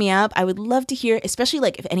hit me up. I would love to hear, especially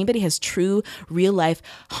like if anybody has true real life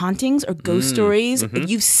hauntings or ghost stories. If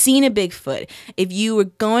you've seen a Bigfoot, if you were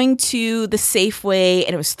going to the Safeway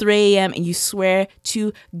and it was 3 a.m. and you swear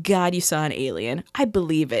to God you saw an alien, I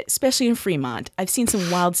believe it, especially in Fremont. I've seen some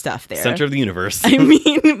wild stuff there. Center of the universe. I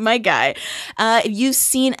mean, my guy. If you've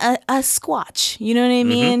seen a Squatch, you know what I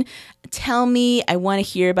mean? Tell me. I want to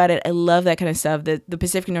hear about it. I love that kind of stuff. The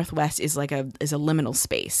Pacific Northwest is like a liminal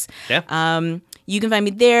space. Yeah. You can find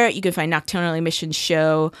me there. You can find Nocturnal Emissions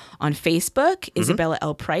Show on Facebook, Isabella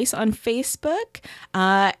L. Price on Facebook.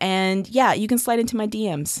 And yeah, you can slide into my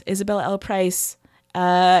DMs, Isabella L. Price,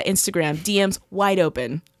 Instagram, DMs wide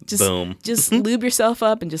open. Just, Boom. Just lube yourself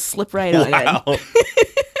up and just slip right on in.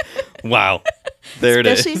 Wow. There it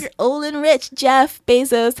is. Especially if you're old and rich, Jeff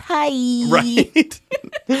Bezos. Hi. Right.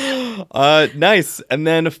 Nice. And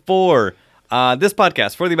then for this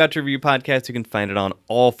podcast, for the About to Review podcast, you can find it on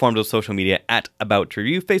all forms of social media at About to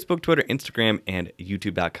Review, Facebook, Twitter, Instagram, and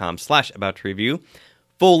youtube.com/About to Review.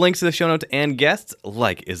 Full links to the show notes and guests,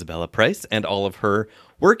 like Isabella Price, and all of her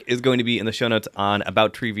work is going to be in the show notes on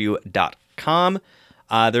aboutreview.com.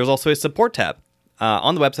 There's also a support tab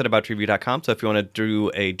on the website aboutreview.com. So if you want to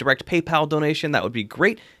do a direct PayPal donation, that would be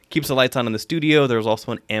great. Keeps the lights on in the studio. There's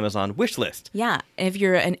also an Amazon wish list. Yeah, if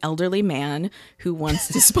you're an elderly man who wants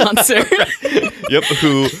to sponsor. Yep,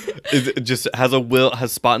 who just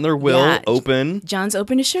has spot in their will open. John's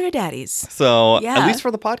open to sugar daddies. So at least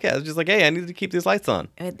for the podcast, just like, hey, I need to keep these lights on.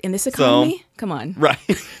 In this economy? Come on. Right.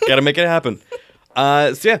 Got to make it happen.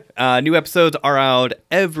 New episodes are out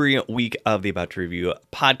every week of the About to Review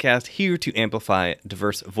podcast, here to amplify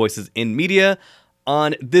diverse voices in media.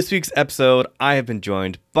 On this week's episode, I have been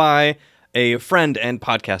joined by a friend and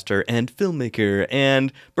podcaster and filmmaker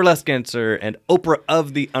and burlesque dancer and Oprah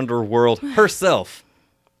of the underworld herself,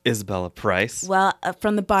 Isabella Price. Well,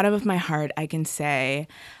 from the bottom of my heart, I can say,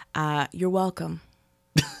 you're welcome.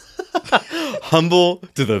 Humble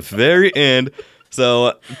to the very end.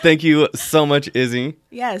 So thank you so much, Izzy.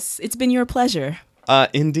 Yes, it's been your pleasure.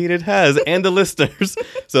 Indeed it has, and the listeners.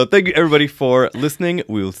 So thank you, everybody, for listening.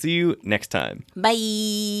 We will see you next time.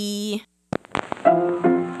 Bye.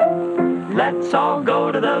 Let's all go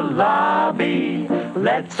to the lobby.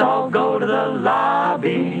 Let's all go to the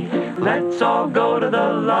lobby. Let's all go to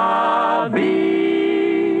the lobby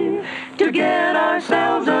to get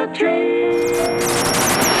ourselves a treat.